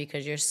passion,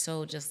 because you're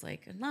so just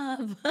like in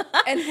love.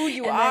 And who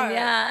you are.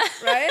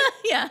 Right?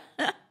 Yeah.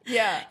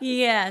 Yeah.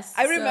 Yes.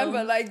 I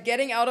remember like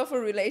getting out of a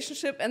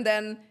relationship and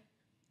then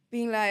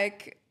being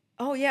like,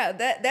 oh yeah,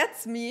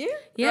 that's me.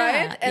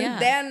 Right? And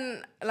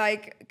then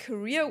like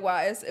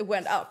career-wise, it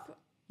went up.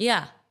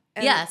 Yeah.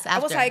 And yes. I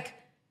was like,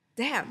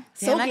 damn.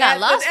 I got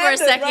lost for a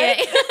second.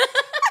 Right?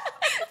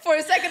 For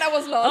a second, I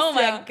was lost. Oh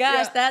my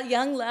gosh, that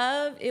young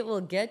love, it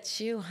will get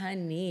you,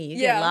 honey. You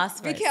get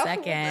lost for a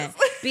second.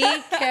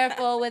 Be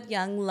careful with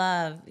young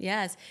love.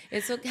 Yes.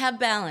 Have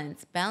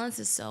balance. Balance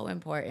is so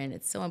important.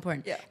 It's so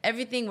important. Yeah.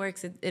 Everything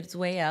works its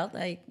way out.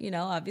 Like,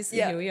 obviously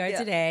here we are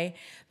today.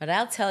 But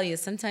I'll tell you,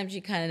 sometimes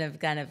you kind of,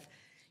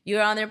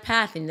 you're on their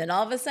path and then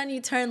all of a sudden you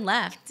turn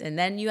left and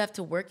then you have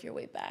to work your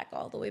way back,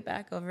 all the way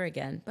back over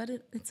again. But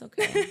it's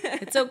okay.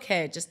 It's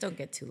okay. Just don't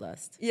get too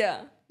lost.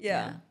 Yeah.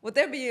 Would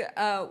there be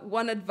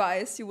one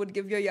advice you would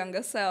give your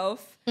younger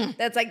self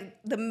that's like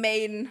the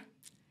main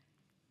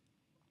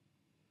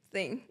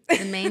thing?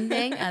 The main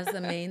thing as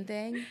the main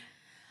thing?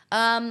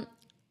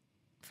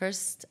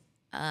 First,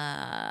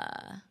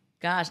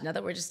 gosh, now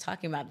that we're just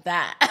talking about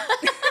that,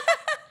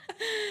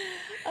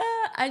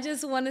 I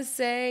just want to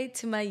say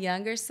to my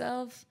younger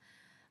self,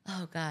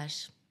 oh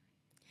gosh,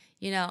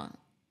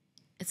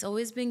 it's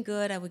always been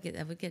good. I would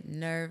get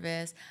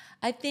nervous.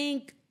 I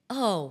think,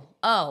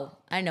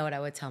 I know what I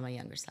would tell my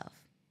younger self.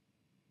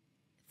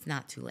 It's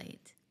not too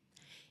late.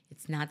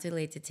 It's not too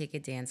late to take a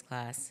dance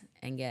class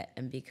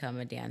and become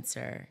a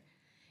dancer.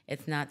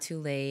 It's not too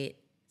late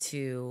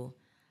to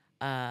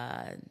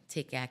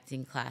take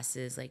acting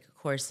classes, like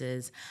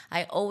courses.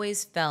 I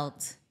always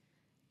felt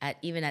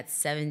even at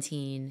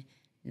 17,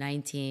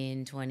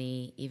 19,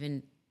 20,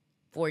 even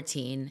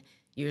 14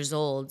 years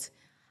old,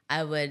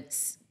 I would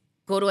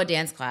go to a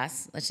dance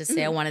class. Let's just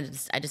say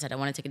I decided I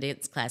want to take a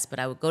dance class, but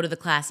I would go to the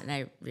class and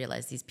I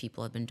realized these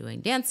people have been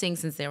doing dancing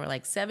since they were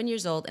like 7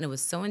 years old, and it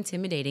was so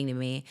intimidating to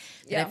me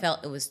that I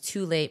felt it was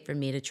too late for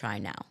me to try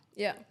now.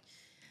 Yeah.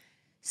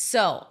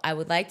 So I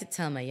would like to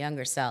tell my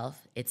younger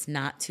self, it's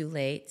not too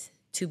late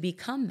to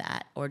become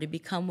that or to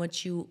become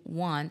what you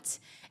want,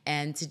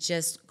 and to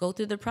just go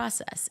through the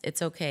process.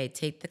 It's okay.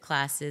 Take the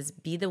classes,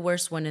 be the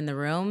worst one in the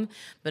room,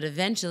 but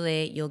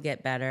eventually you'll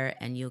get better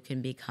and you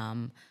can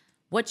become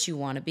what you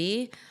want to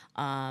be.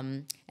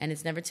 And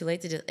it's never too late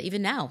to just,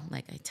 even now,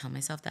 like I tell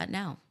myself that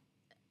now.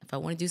 If I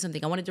want to do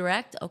something, I want to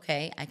direct,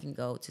 okay, I can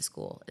go to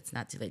school. It's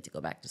not too late to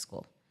go back to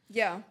school.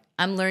 Yeah.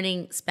 I'm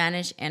learning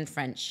Spanish and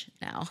French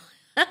now.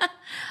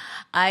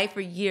 I,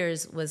 for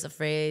years, was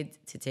afraid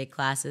to take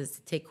classes,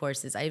 to take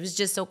courses. I was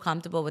just so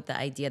comfortable with the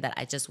idea that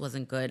I just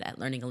wasn't good at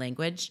learning a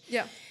language.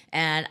 Yeah.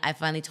 And I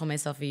finally told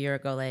myself a year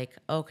ago, like,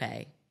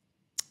 okay,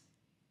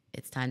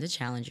 it's time to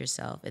challenge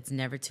yourself. It's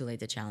never too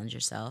late to challenge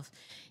yourself.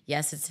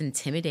 Yes, it's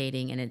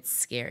intimidating and it's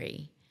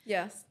scary.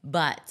 Yes.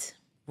 But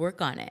work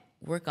on it.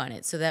 Work on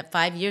it. So that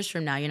 5 years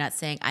from now, you're not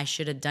saying, I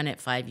should have done it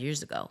 5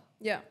 years ago.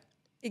 Yeah,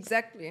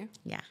 exactly.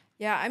 Yeah.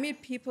 Yeah, I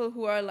meet people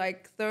who are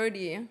like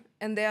 30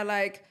 and they're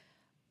like,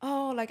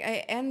 oh, like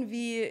I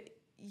envy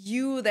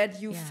you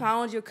that you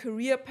found your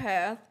career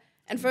path.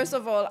 And first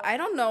of all, I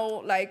don't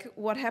know like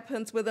what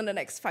happens within the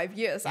next 5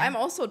 years. Yeah. I'm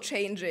also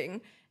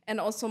changing and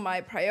also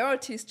my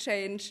priorities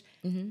change.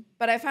 Mm-hmm.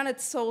 But I find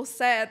it so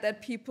sad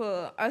that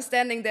people are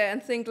standing there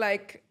and think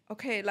like,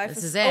 okay, life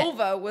is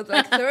over with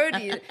like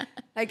 30.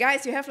 Like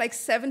guys, you have like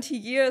 70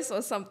 years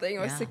or something,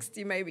 or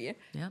 60 maybe.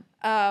 Yeah.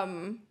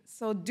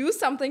 So do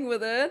something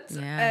with it. Yes.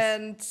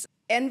 And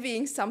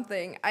envying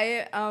something.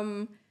 I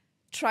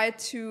try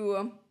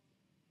to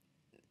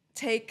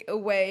take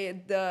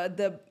away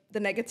the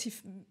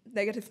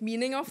negative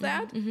meaning of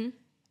that.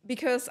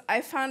 Because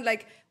I found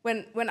like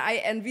when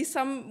I envy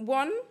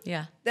someone,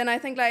 then I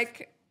think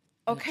like,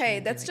 okay,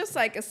 that's just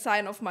like a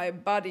sign of my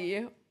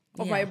body,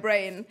 of my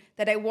brain,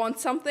 that I want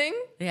something,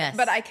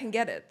 but I can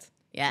get it.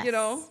 You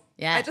know?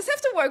 Yeah. I just have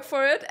to work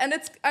for it, and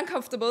it's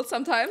uncomfortable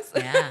sometimes.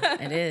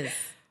 Yeah, it is.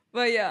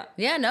 But yeah.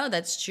 Yeah, no,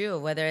 that's true.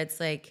 Whether it's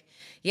like,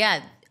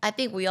 I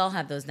think we all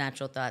have those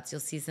natural thoughts.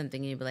 You'll see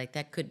something and you'll be like,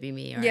 that could be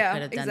me, or I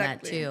could have done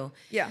that too.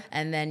 Yeah.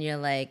 And then you're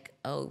like,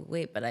 oh,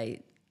 wait, but I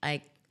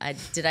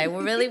did I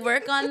really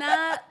work on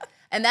that?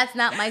 And that's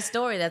not my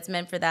story. That's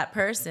meant for that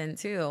person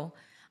too.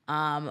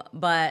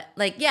 But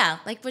like,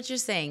 like what you're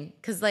saying,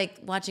 because like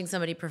watching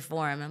somebody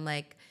perform, I'm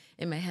like,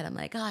 in my head, I'm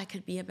like, oh, I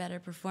could be a better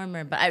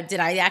performer. But did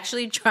I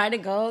actually try to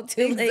go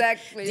to like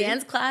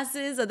dance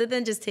classes other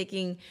than just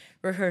taking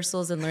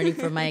rehearsals and learning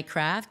for my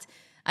craft?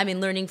 I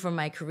mean, learning for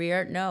my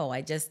career? No,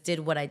 I just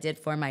did what I did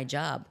for my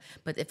job.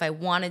 But if I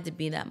wanted to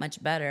be that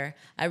much better,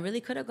 I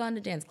really could have gone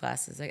to dance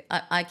classes.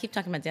 I keep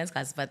talking about dance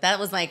classes, but that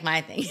was like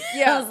my thing.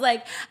 Yeah. I was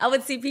like, I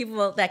would see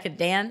people that could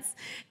dance.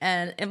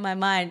 And in my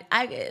mind,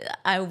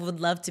 I would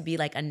love to be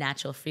like a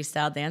natural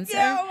freestyle dancer.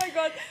 Yeah, oh my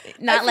God.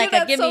 Not like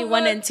a give me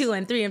 1 and 2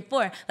 and 3 and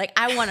 4. Like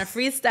I want to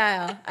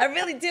freestyle. I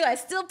really do. I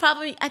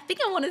think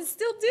I want to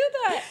still do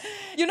that.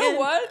 You know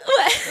what?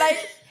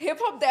 Like hip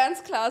hop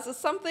dance class is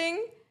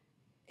something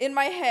in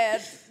my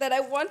head that I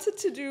wanted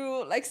to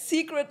do like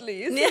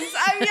secretly since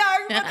I'm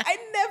young, but I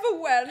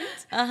never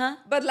went.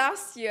 But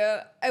last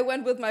year I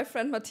went with my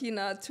friend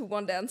Martina to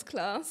one dance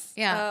class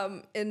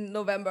in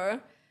November.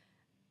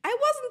 I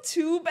wasn't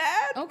too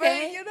bad,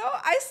 but you know,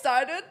 I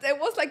started. It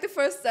was like the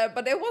first step,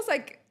 but it was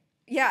like,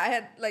 I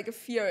had like a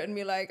fear in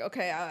me, like,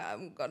 okay,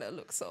 I'm gonna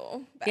look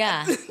so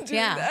bad doing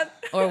that.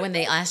 Or when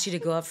they ask you to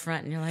go up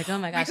front and you're like, oh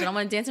my gosh, I don't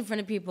want to dance in front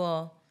of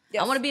people.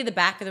 I want to be in the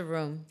back of the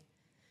room.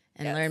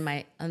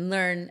 And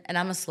learn, and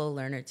I'm a slow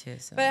learner too.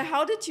 So. But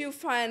how did you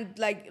find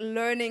like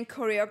learning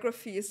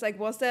choreographies? Like,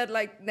 was that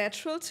like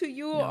natural to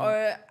you,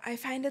 or I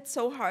find it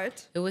so hard?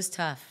 It was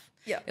tough.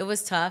 Yeah, it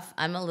was tough.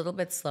 I'm a little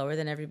bit slower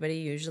than everybody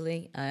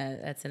usually.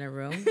 That's in a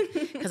room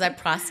because I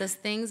process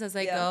things as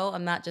I go.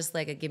 I'm not just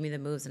like give me the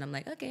moves, and I'm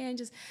like, okay, I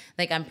just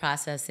like I'm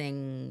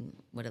processing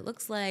what it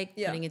looks like,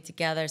 putting it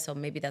together. So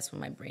maybe that's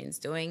what my brain's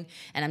doing,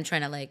 and I'm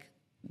trying to like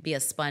be a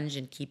sponge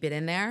and keep it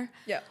in there.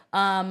 Yeah.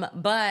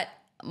 But.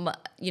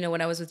 You know,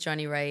 when I was with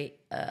Johnny Wright,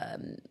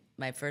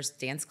 my first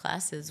dance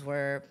classes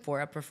were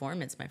for a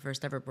performance, my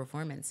first ever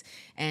performance.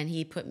 And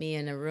he put me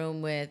in a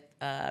room with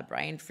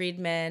Brian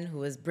Friedman, who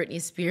was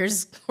Britney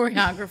Spears'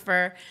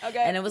 choreographer.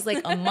 And it was like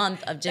a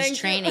month of just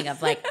training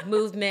of like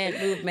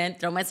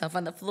movement, throw myself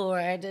on the floor,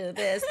 do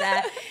this,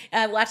 that.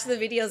 And I watch the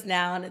videos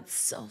now and it's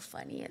so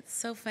funny. It's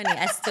so funny.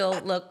 I still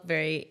look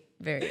very,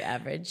 very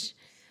average,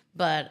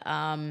 but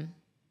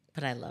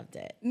I loved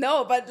it.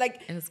 No, but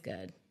like it was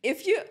good.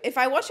 If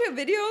I watch your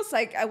videos,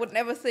 like I would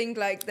never think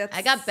like that.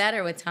 I got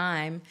better with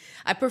time.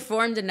 I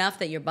performed enough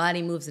that your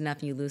body moves enough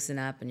and you loosen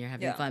up and you're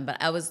having fun. But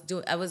I was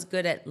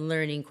good at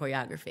learning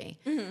choreography,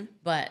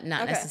 but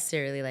not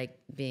necessarily like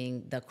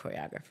being the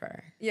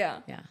choreographer.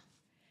 Yeah.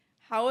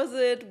 How is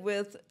it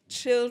with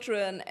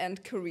children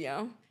and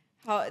career?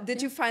 How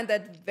did you find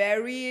that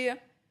very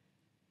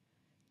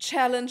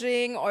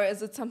challenging, or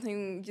is it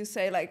something you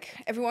say like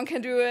everyone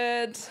can do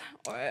it?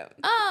 Or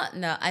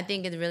no, I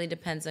think it really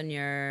depends on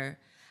your.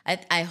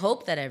 I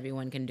hope that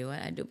everyone can do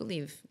it. I do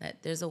believe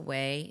that there's a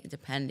way,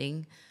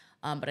 depending,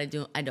 but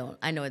I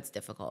know it's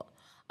difficult.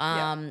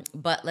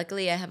 But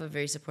luckily I have a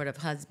very supportive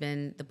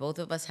husband. The both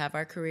of us have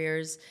our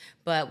careers,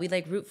 but we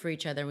like root for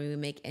each other and we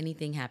make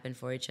anything happen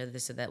for each other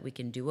so that we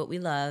can do what we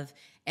love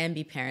and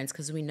be parents,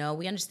 because we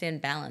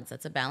understand balance.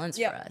 That's a balance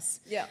for us.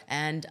 Yeah.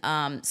 And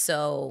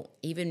so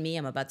even me,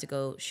 I'm about to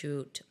go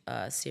shoot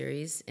a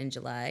series in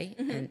July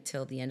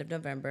until the end of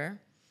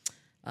November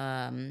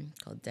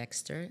called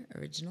Dexter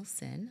Original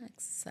Sin.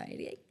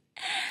 Exciting.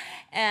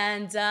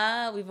 And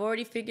we've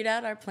already figured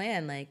out our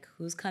plan, like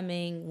who's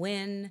coming,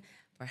 when,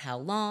 for how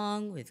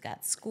long. We've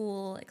got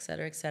school, et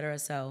cetera, et cetera.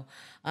 So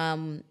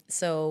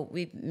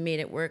we've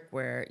made it work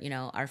where,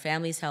 our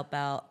families help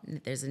out.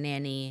 There's a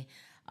nanny.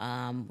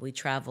 We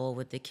travel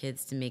with the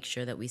kids to make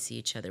sure that we see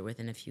each other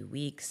within a few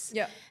weeks.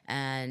 Yeah.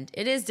 And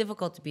it is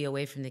difficult to be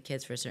away from the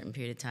kids for a certain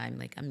period of time.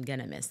 Like, I'm going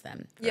to miss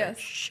them for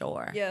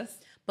sure. Yes.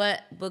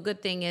 But the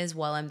good thing is,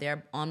 while I'm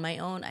there on my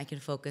own, I can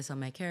focus on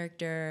my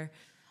character,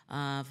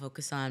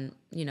 focus on,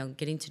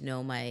 getting to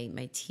know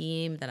my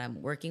team that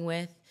I'm working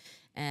with.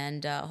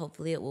 And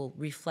hopefully it will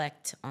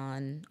reflect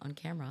on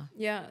camera.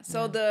 Yeah.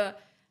 So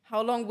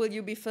how long will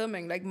you be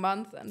filming? Like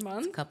month and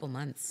month? A couple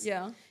months.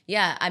 Yeah.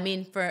 Yeah. I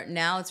mean, for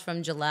now it's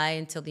from July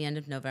until the end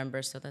of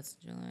November. So that's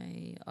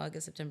July,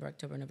 August, September,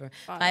 October, November.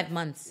 5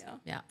 months.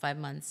 Yeah. 5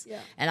 months.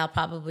 Yeah. And I'll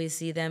probably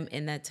see them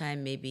in that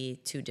time, maybe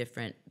 2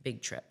 different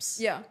big trips.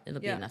 Yeah.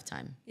 It'll be enough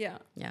time. Yeah.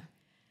 Yeah.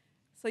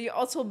 So you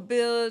also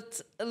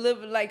built a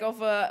little bit like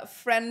of a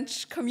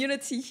French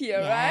community here,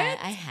 right?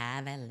 I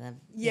have. I love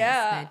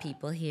my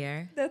people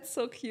here. That's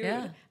so cute.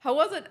 Yeah. How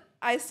was it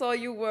I saw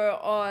you were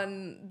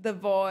on The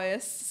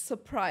Voice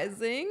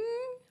surprising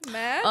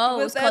Matt. Oh,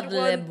 it was called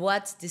Le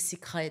Boîte de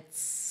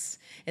Secrets.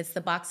 It's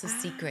the box of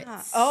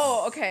secrets.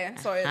 Oh, okay.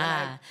 Sorry.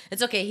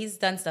 It's okay. He's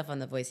done stuff on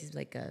The Voice. He's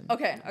like a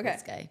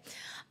voice guy.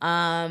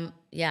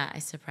 Yeah, I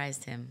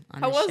surprised him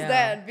on the show. How was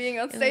that, being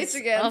on stage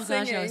again,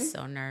 singing? Gosh, I was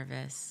so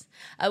nervous.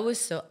 I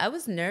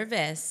was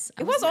nervous.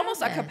 It was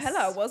almost a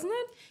cappella, wasn't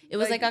it? It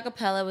was like a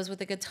cappella. It was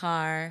with a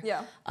guitar.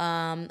 Yeah.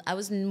 I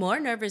was more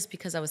nervous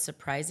because I was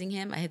surprising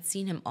him. I had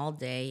seen him all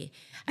day.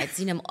 I'd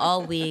seen him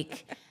all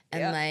week.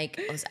 And like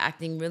I was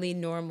acting really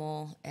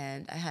normal,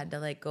 and I had to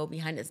like go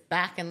behind his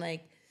back and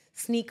like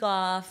sneak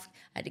off.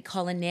 I had to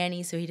call a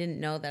nanny so he didn't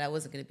know that I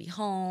wasn't going to be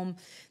home.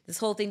 This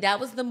whole thing, that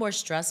was the more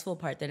stressful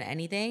part than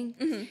anything.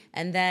 Mm-hmm.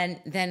 And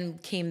then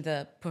came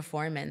the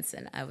performance,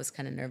 and I was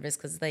kind of nervous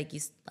because like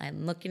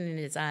I'm looking in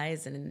his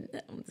eyes, and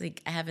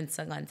like I haven't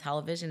sung on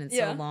television in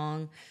so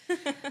long.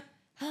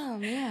 Oh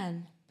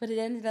man! But it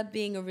ended up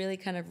being a really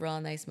kind of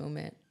raw, nice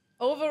moment.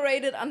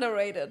 Overrated,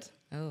 underrated.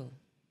 Oh.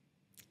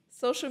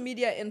 Social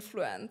media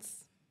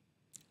influence.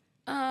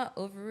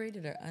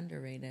 Overrated or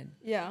underrated?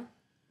 Yeah.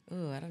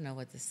 Ooh, I don't know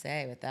what to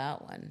say with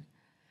that one.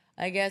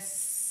 I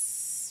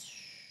guess,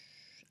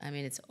 I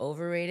mean, it's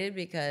overrated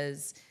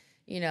because,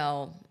 you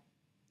know,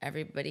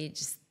 everybody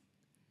just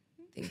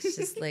thinks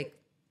just like,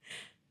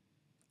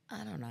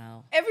 I don't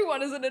know.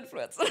 Everyone is an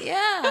influencer.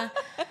 Yeah.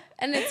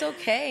 And it's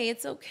okay.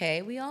 It's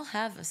okay. We all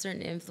have a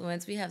certain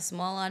influence. We have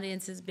small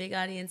audiences, big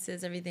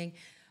audiences, everything.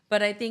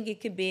 But I think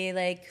it could be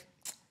like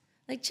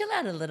chill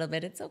out a little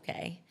bit. It's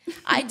okay.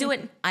 I do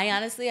it. I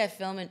honestly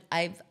film it.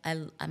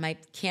 My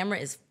camera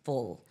is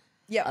full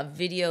of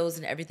videos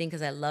and everything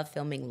because I love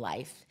filming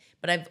life.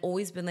 But I've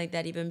always been like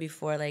that even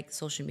before like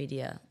social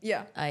media.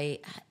 Yeah. I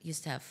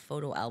used to have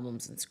photo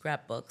albums and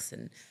scrapbooks,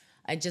 and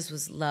I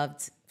just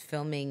loved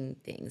filming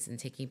things and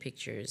taking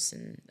pictures,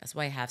 and that's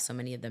why I have so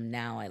many of them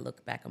now. I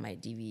look back on my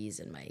DVs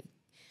and my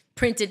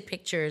printed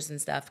pictures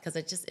and stuff because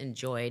I just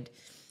enjoyed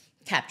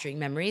capturing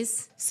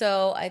memories.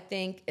 So I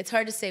think it's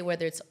hard to say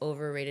whether it's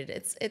overrated.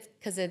 It's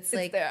because it's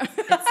like there.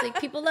 It's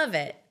like people love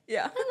it.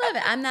 Yeah, I love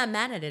it. I'm not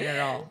mad at it at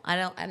all.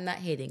 I'm not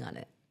hating on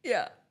it.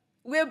 Yeah,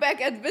 we're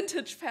back at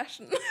vintage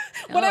fashion,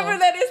 whatever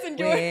that is in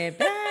your. We're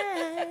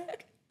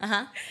back.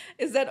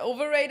 Is that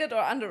overrated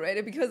or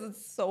underrated? Because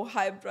it's so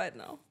hyped right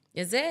now.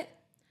 Is it?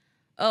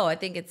 Oh, I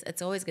think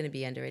it's always going to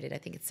be underrated. I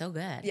think it's so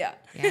good. Yeah.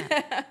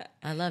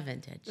 I love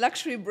vintage.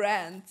 Luxury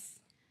brands.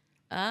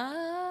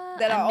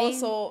 That are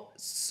also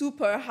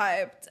super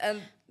hyped, and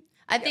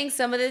I think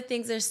some of the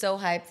things are so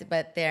hyped,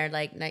 but they're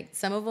like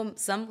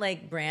some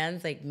like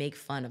brands like make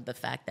fun of the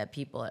fact that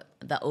people,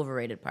 the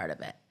overrated part of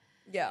it.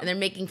 Yeah, and they're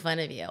making fun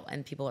of you,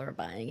 and people are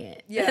buying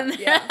it. Yeah,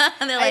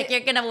 and they're like,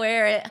 you're gonna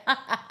wear it,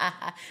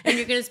 and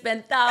you're gonna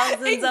spend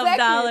thousands of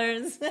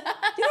dollars. You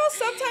know,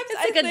 sometimes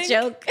it's like a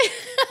joke,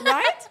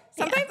 right?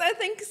 Sometimes I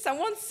think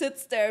someone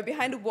sits there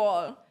behind a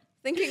wall,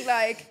 thinking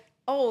like,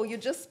 oh, you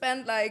just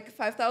spent like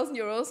 5,000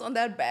 euros on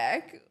that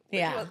bag.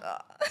 Yeah.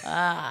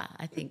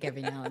 I think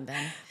every now and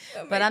then.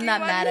 But I'm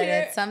not mad at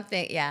it.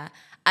 Something,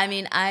 I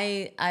mean,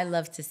 I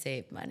love to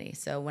save money.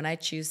 So when I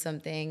choose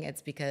something,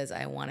 it's because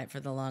I want it for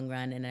the long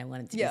run, and I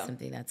want it to be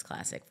something that's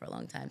classic for a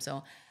long time.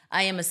 So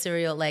I am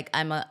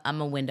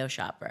I'm a window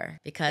shopper,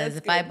 because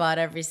if I bought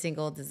every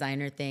single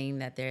designer thing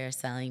that they're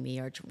selling me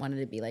or wanted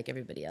to be like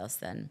everybody else,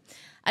 then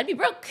I'd be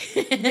broke.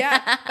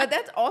 Yeah, but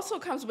that also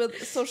comes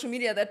with social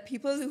media, that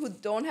people who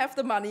don't have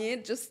the money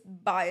just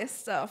buy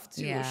stuff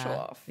to show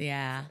off.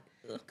 Yeah.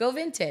 Go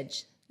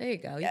vintage. There you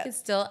go. You can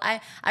still,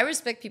 I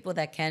respect people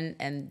that can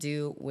and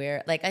do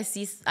wear, like I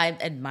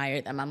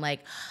admire them. I'm like,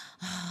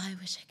 oh, I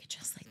wish I could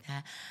dress like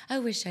that. I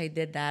wish I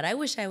did that. I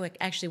wish I would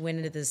actually went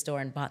into the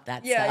store and bought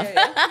that stuff.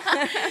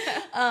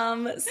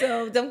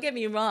 So don't get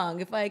me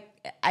wrong. If I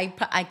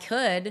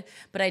could,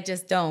 but I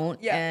just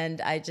don't. Yeah.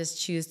 And I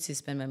just choose to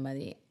spend my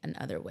money in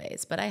other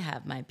ways. But I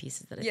have my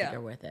pieces that I think are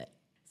worth it.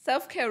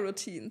 Self-care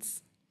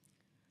routines.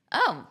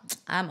 Oh,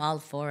 I'm all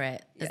for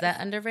it. Is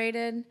that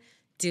underrated?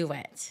 Do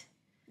it.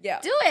 Yeah.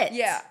 Do it.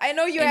 Yeah. I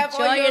know you have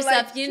all your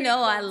yourself. You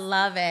know I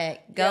love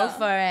it. Go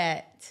for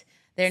it.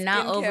 They're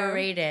not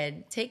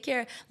overrated. Take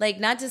care, like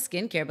not just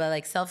skincare, but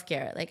like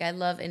self-care. Like I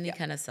love any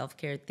kind of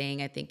self-care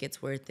thing. I think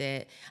it's worth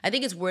it. I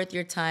think it's worth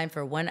your time.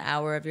 For 1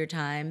 hour of your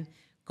time,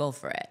 go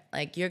for it.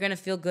 Like you're going to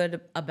feel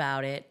good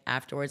about it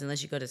afterwards,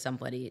 unless you go to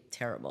somebody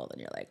terrible. Then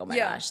you're like, oh my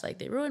gosh, like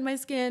they ruined my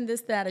skin,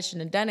 this, that, I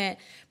shouldn't have done it.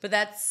 But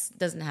that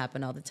doesn't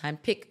happen all the time.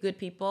 Pick good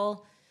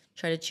people.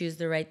 Try to choose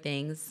the right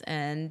things.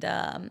 And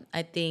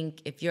I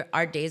think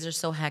our days are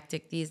so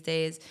hectic these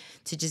days,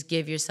 to just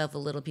give yourself a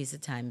little piece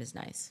of time is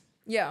nice.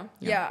 Yeah.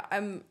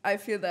 I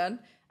feel that.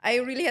 I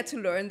really had to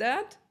learn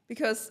that,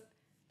 because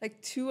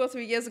like 2 or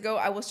 3 years ago,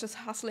 I was just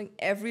hustling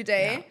every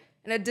day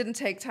and I didn't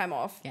take time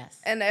off.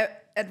 Yes. And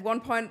at one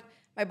point,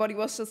 my body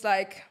was just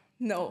like,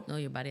 no. No,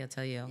 your body will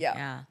tell you.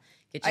 Yeah.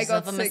 Get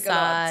yourself a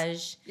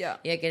massage. Yeah,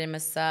 get a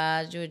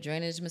massage, do a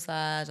drainage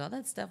massage. All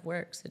that stuff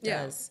works. It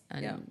does.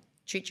 And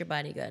treat your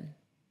body good.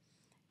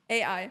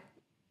 AI.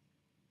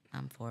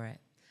 I'm for it.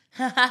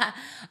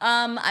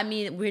 I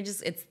mean,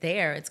 it's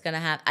there. It's going to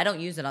have, I don't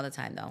use it all the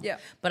time though. Yeah.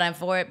 But I'm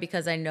for it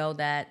because I know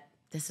that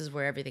this is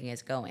where everything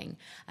is going.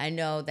 I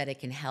know that it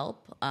can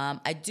help.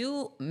 I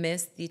do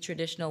miss the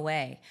traditional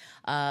way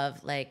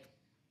of like,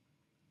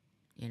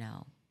 you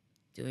know,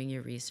 doing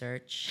your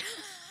research.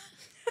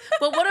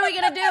 But what are we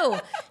going to do?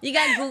 You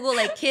got Google,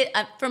 like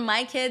for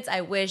my kids,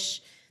 I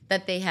wish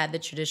that they had the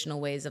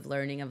traditional ways of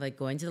learning, of like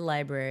going to the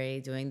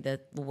library, doing the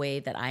way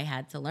that I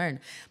had to learn.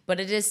 But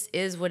it just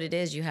is what it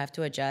is. You have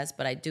to adjust.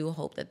 But I do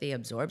hope that they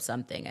absorb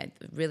something. I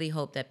really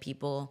hope that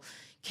people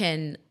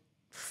don't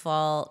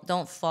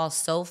fall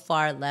so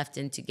far left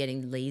into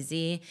getting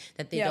lazy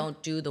that they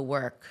don't do the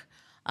work.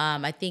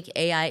 I think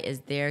AI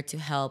is there to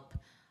help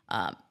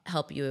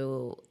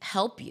you,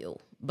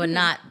 but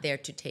not there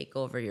to take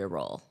over your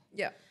role.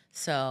 Yeah.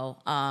 So,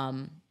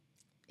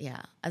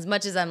 yeah, as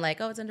much as I'm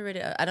like, oh, it's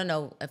underrated. I don't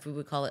know if we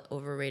would call it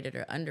overrated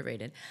or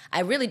underrated.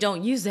 I really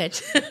don't use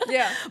it.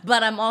 Yeah.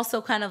 But I'm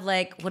also kind of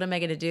like, what am I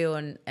going to do?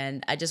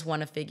 And I just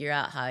want to figure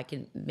out how I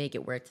can make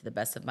it work to the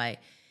best of my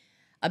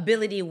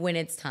ability when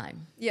it's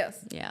time.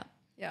 Yes. Yeah.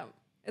 Yeah.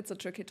 It's a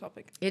tricky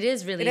topic. It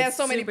is really. It has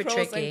so many super pros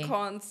tricky. and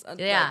cons. And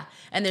yeah.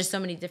 And there's so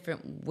many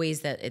different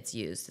ways that it's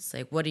used. It's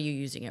like, what are you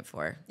using it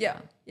for? Yeah.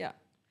 Yeah.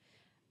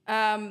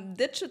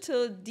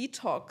 Digital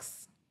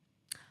detox.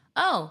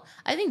 Oh,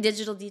 I think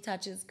digital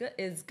detox is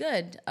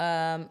good.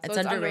 It's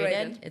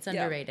underrated. It's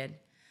underrated.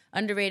 Yeah.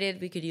 Underrated.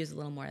 We could use a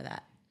little more of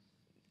that.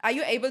 Are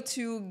you able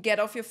to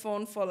get off your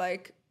phone for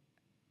like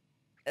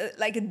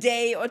a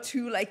day or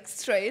two, like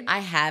straight? I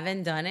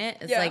haven't done it.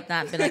 It's like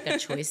not been like a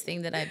choice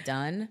thing that I've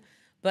done.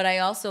 But I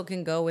also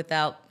can go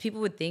without.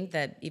 People would think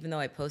that even though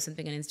I post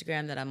something on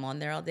Instagram that I'm on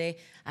there all day.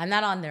 I'm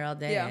not on there all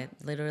day. Yeah.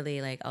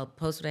 Literally, like I'll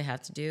post what I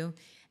have to do.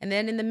 And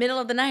then in the middle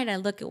of the night, I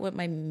look at what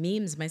my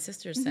memes my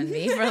sisters send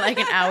me for like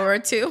an hour or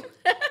two.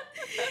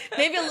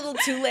 Maybe a little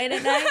too late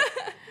at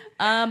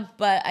night.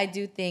 But I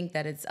do think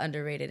that it's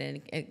underrated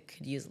and it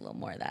could use a little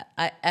more of that.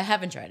 I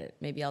haven't tried it.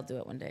 Maybe I'll do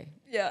it one day.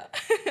 Yeah.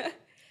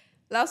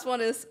 Last one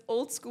is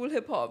old school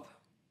hip hop.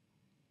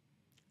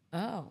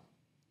 Oh,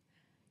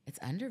 it's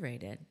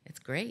underrated. It's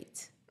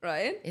great.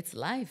 Right? It's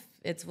life.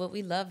 It's what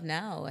we love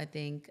now, I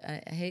think.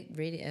 I hate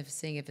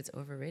saying if it's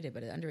overrated,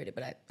 but it's underrated.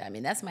 But I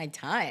mean, that's my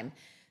time.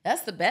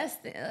 That's the best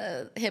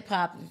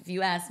hip-hop, if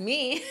you ask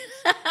me.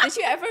 Did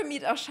you ever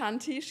meet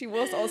Ashanti? She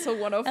was also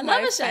one of my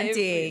love Ashanti.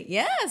 favorite.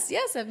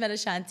 Yes, I've met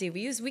Ashanti.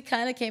 We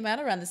kind of came out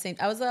around the same.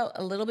 I was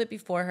a little bit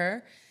before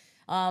her.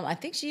 I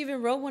think she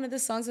even wrote one of the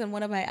songs on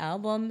one of my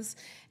albums.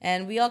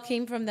 And we all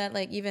came from that,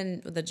 like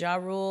even with the Ja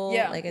Rule.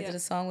 I did a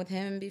song with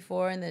him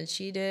before, and then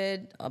she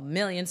did a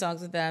million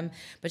songs with them.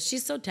 But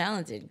she's so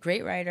talented.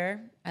 Great writer.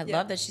 I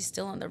love that she's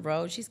still on the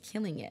road. She's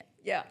killing it.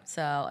 Yeah.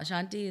 So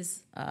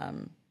Ashanti's...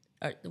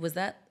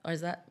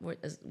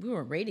 we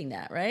were rating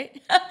that, right?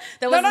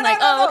 That wasn't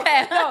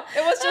okay. No,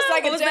 it was just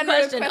like a general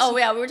question. Oh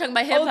yeah, we were talking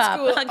about hip hop.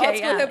 Old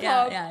school hip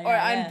hop or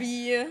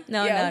R&B.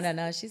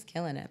 No, she's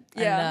killing it.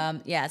 Yeah.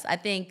 And yes, I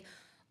think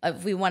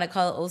if we want to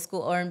call it old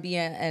school R&B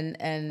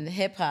and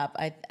hip hop,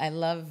 I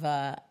love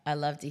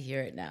to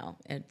hear it now.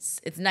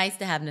 It's nice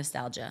to have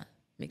nostalgia.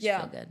 Makes you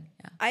feel good.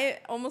 Yeah. I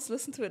almost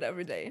listen to it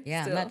every day.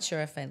 Yeah, still. I'm not sure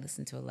if I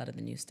listen to a lot of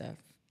the new stuff.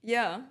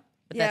 Yeah.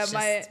 But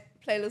my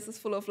playlist is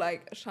full of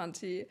like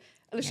Ashanti,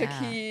 Alicia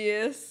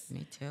Keys.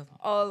 Me too.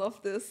 All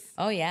of this.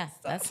 Oh yeah,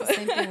 that's the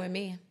same thing with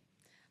me.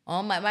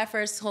 All my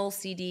first whole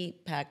CD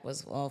pack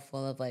was all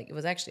full of like, it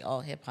was actually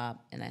all hip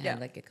hop, and I had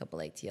like a couple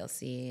like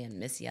TLC and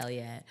Missy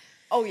Elliott.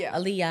 Oh yeah.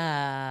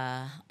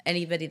 Aaliyah,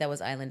 anybody that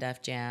was Island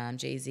Def Jam,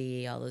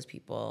 Jay-Z, all those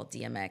people,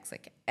 DMX,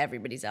 like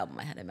everybody's album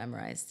I had it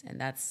memorized,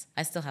 and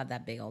I still have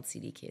that big old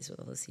CD case with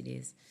all those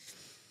CDs.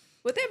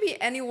 Would there be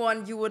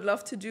anyone you would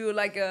love to do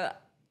like a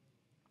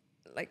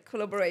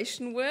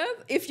collaboration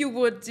with, if you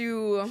would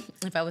do...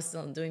 If I was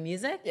still doing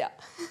music? Yeah.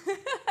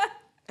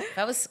 If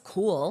I was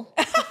cool.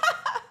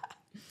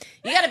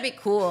 You gotta be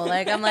cool.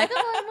 Like, I'm like,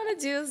 oh, I want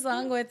to do a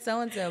song with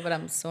so-and-so, but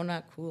I'm so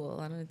not cool.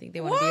 I don't think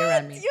they want to be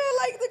around me. You're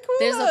like the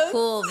coolest. There's a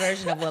cool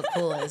version of what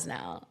cool is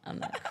now. I'm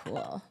not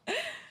cool.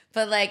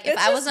 But like, if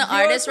I was an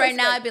artist right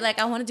now, I'd be like,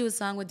 I want to do a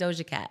song with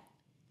Doja Cat.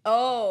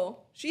 Oh,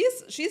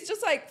 she's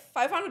just like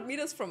 500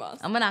 meters from us.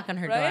 I'm gonna knock on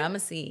her door. I'm gonna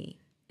see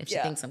if she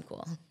thinks I'm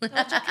cool.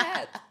 Doja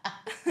Cat.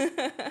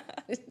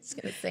 Just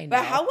gonna say no.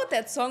 But how would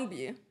that song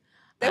be?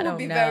 That would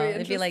be very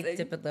interesting. It'd be like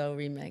Dip It Low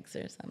remix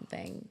or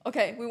something.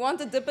 Okay, we want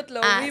the Dip It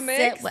Low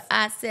remix.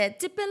 I said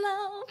Dip It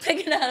Low.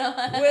 Pick it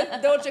up. With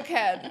Doja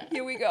Cat.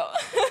 Here we go.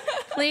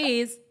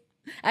 Please.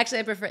 Actually,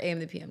 I prefer AM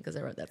to PM because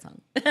I wrote that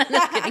song.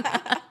 Just kidding.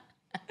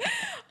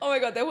 Oh my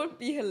God, that would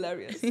be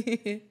hilarious.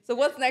 So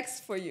what's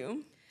next for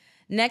you?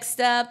 Next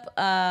up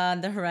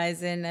on the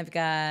horizon, I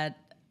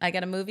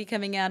got a movie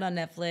coming out on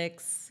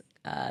Netflix.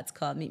 It's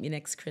called Meet Me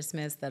Next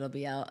Christmas. That'll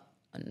be out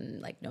in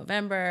like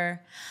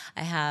November.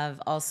 I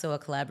have also a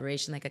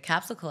collaboration, like a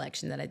capsule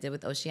collection that I did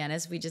with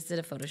Oceanus. We just did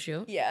a photo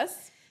shoot.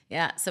 Yes.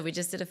 Yeah, so we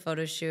just did a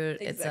photo shoot.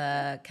 Exactly. It's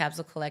a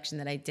capsule collection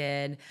that I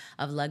did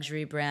of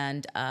luxury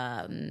brand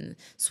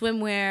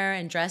swimwear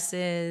and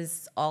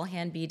dresses, all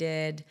hand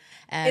beaded,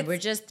 and we're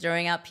just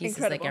throwing out pieces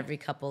incredible.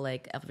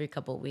 every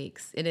couple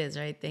weeks. It is,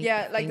 right? Thank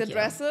you.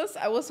 Dresses.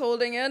 I was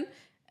holding it,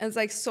 and it's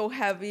like so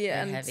heavy.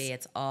 They're heavy.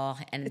 It's all,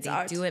 and they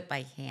art. Do it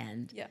by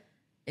hand. Yeah.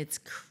 It's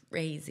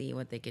crazy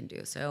what they can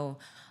do. So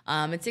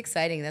it's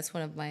exciting. That's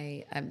one of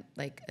my,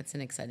 it's an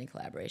exciting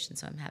collaboration.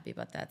 So I'm happy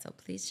about that. So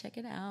please check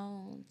it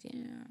out.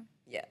 Yeah.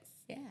 Yes.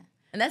 Yeah.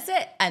 And that's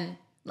it. And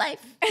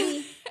life.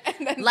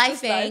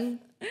 Lifing.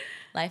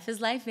 Life is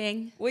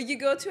lifing. Will you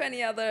go to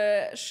any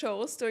other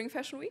shows during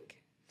Fashion Week?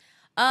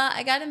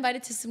 I got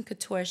invited to some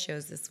couture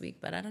shows this week,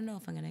 but I don't know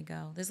if I'm going to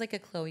go. There's like a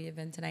Chloe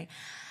event tonight.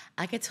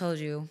 Like I told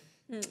you.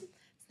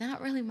 Not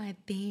really my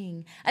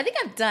thing. I think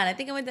I'm done. I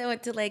think I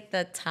went to like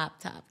the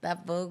top.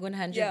 That Vogue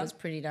 100 was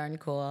pretty darn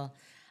cool.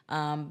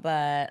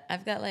 But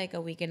I've got like a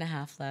week and a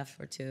half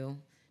left or two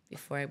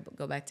before I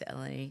go back to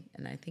LA.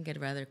 And I think I'd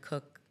rather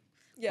cook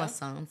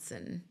croissants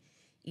and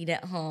eat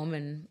at home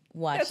and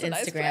watch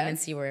Instagram and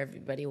see where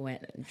everybody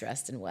went and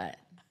dressed in what.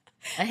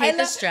 I hate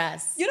the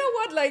stress. You know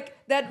what? Like,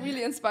 that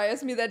really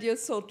inspires me that you're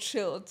so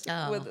chilled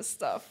with this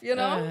stuff, you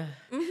know?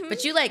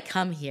 But you, like,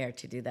 come here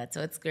to do that,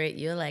 so it's great.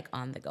 You're, like,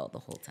 on the go the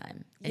whole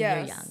time, and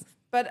you're young.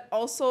 But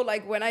also,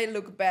 like, when I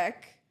look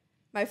back,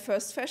 my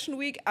first Fashion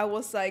Week, I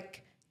was,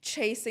 like,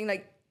 chasing,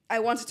 like, I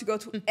wanted to go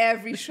to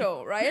every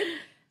show, right?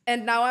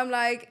 And now I'm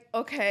like,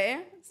 okay,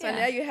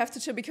 Svenja, you have to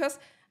chill. Because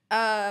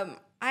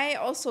I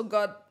also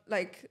got,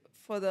 like,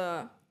 for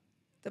the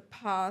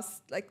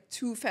past, like,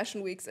 2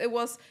 Fashion Weeks, it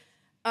was...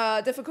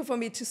 difficult for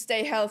me to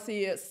stay healthy,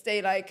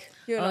 stay like,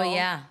 you know. Oh,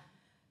 yeah.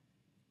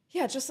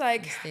 Yeah, just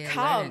like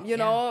calm, you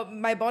know.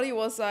 My body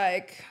was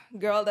like,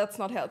 girl, that's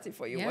not healthy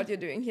for you, what you're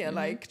doing here,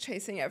 like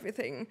chasing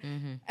everything,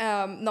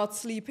 not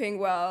sleeping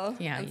well.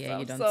 Yeah,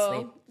 you don't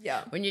sleep.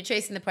 Yeah. When you're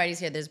chasing the parties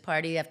here, there's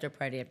party after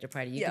party after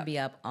party. You could be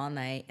up all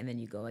night and then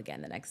you go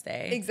again the next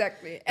day.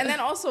 Exactly. And then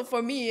also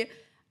for me,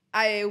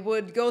 I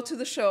would go to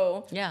the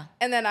show,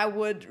 and then I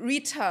would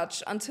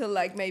retouch until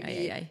like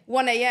maybe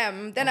 1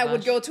 a.m. Then I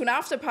would go to an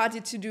after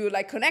party to do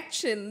like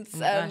connections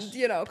and,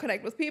 you know,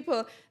 connect with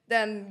people.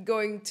 Then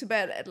going to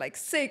bed at like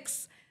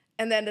 6,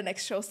 and then the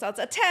next show starts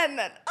at 10.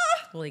 And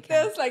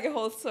there's like a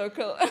whole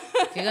circle.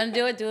 If you're gonna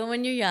do it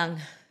when you're young.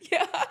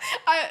 Yeah,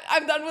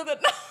 I'm done with it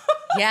now.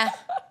 Yeah.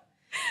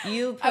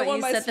 You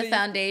set the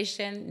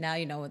foundation. Now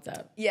you know what's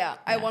up. Yeah,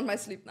 I want my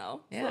sleep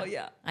now. Yeah, so,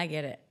 yeah. I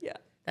get it. Yeah,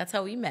 that's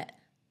how we met.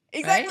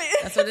 Exactly. Right?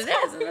 That's what it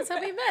is. And that's how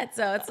we met.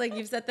 So it's like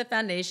you've set the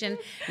foundation.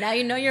 Now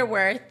you know your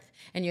worth,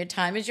 and your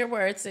time is your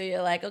worth. So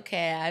you're like,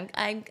 okay,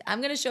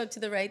 I'm gonna show up to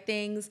the right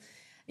things.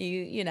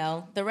 You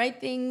know, the right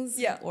things.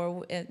 Yeah.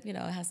 Or it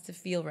has to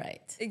feel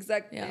right.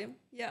 Exactly.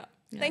 Yeah.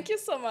 Thank you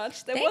so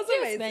much. That was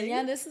amazing.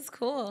 Svenja. This is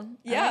cool.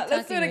 Yeah,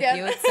 let's do it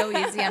again. It's so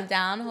easy. I'm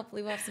down.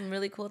 Hopefully we'll have some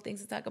really cool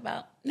things to talk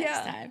about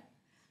next time.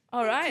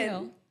 All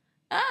right.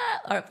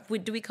 Or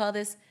do we call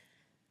this?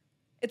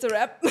 It's a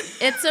wrap.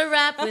 It's a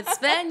wrap with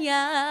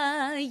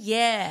Svenja.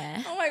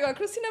 Yeah. Oh my God,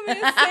 Christina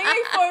Milian is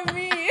singing for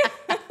me.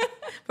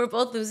 We're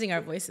both losing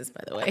our voices,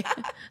 by the way.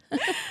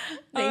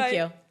 Thank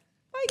you.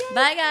 Bye, guys.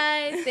 Bye,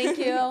 guys. Thank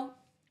you. All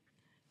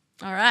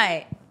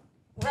right.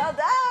 Well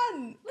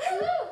done.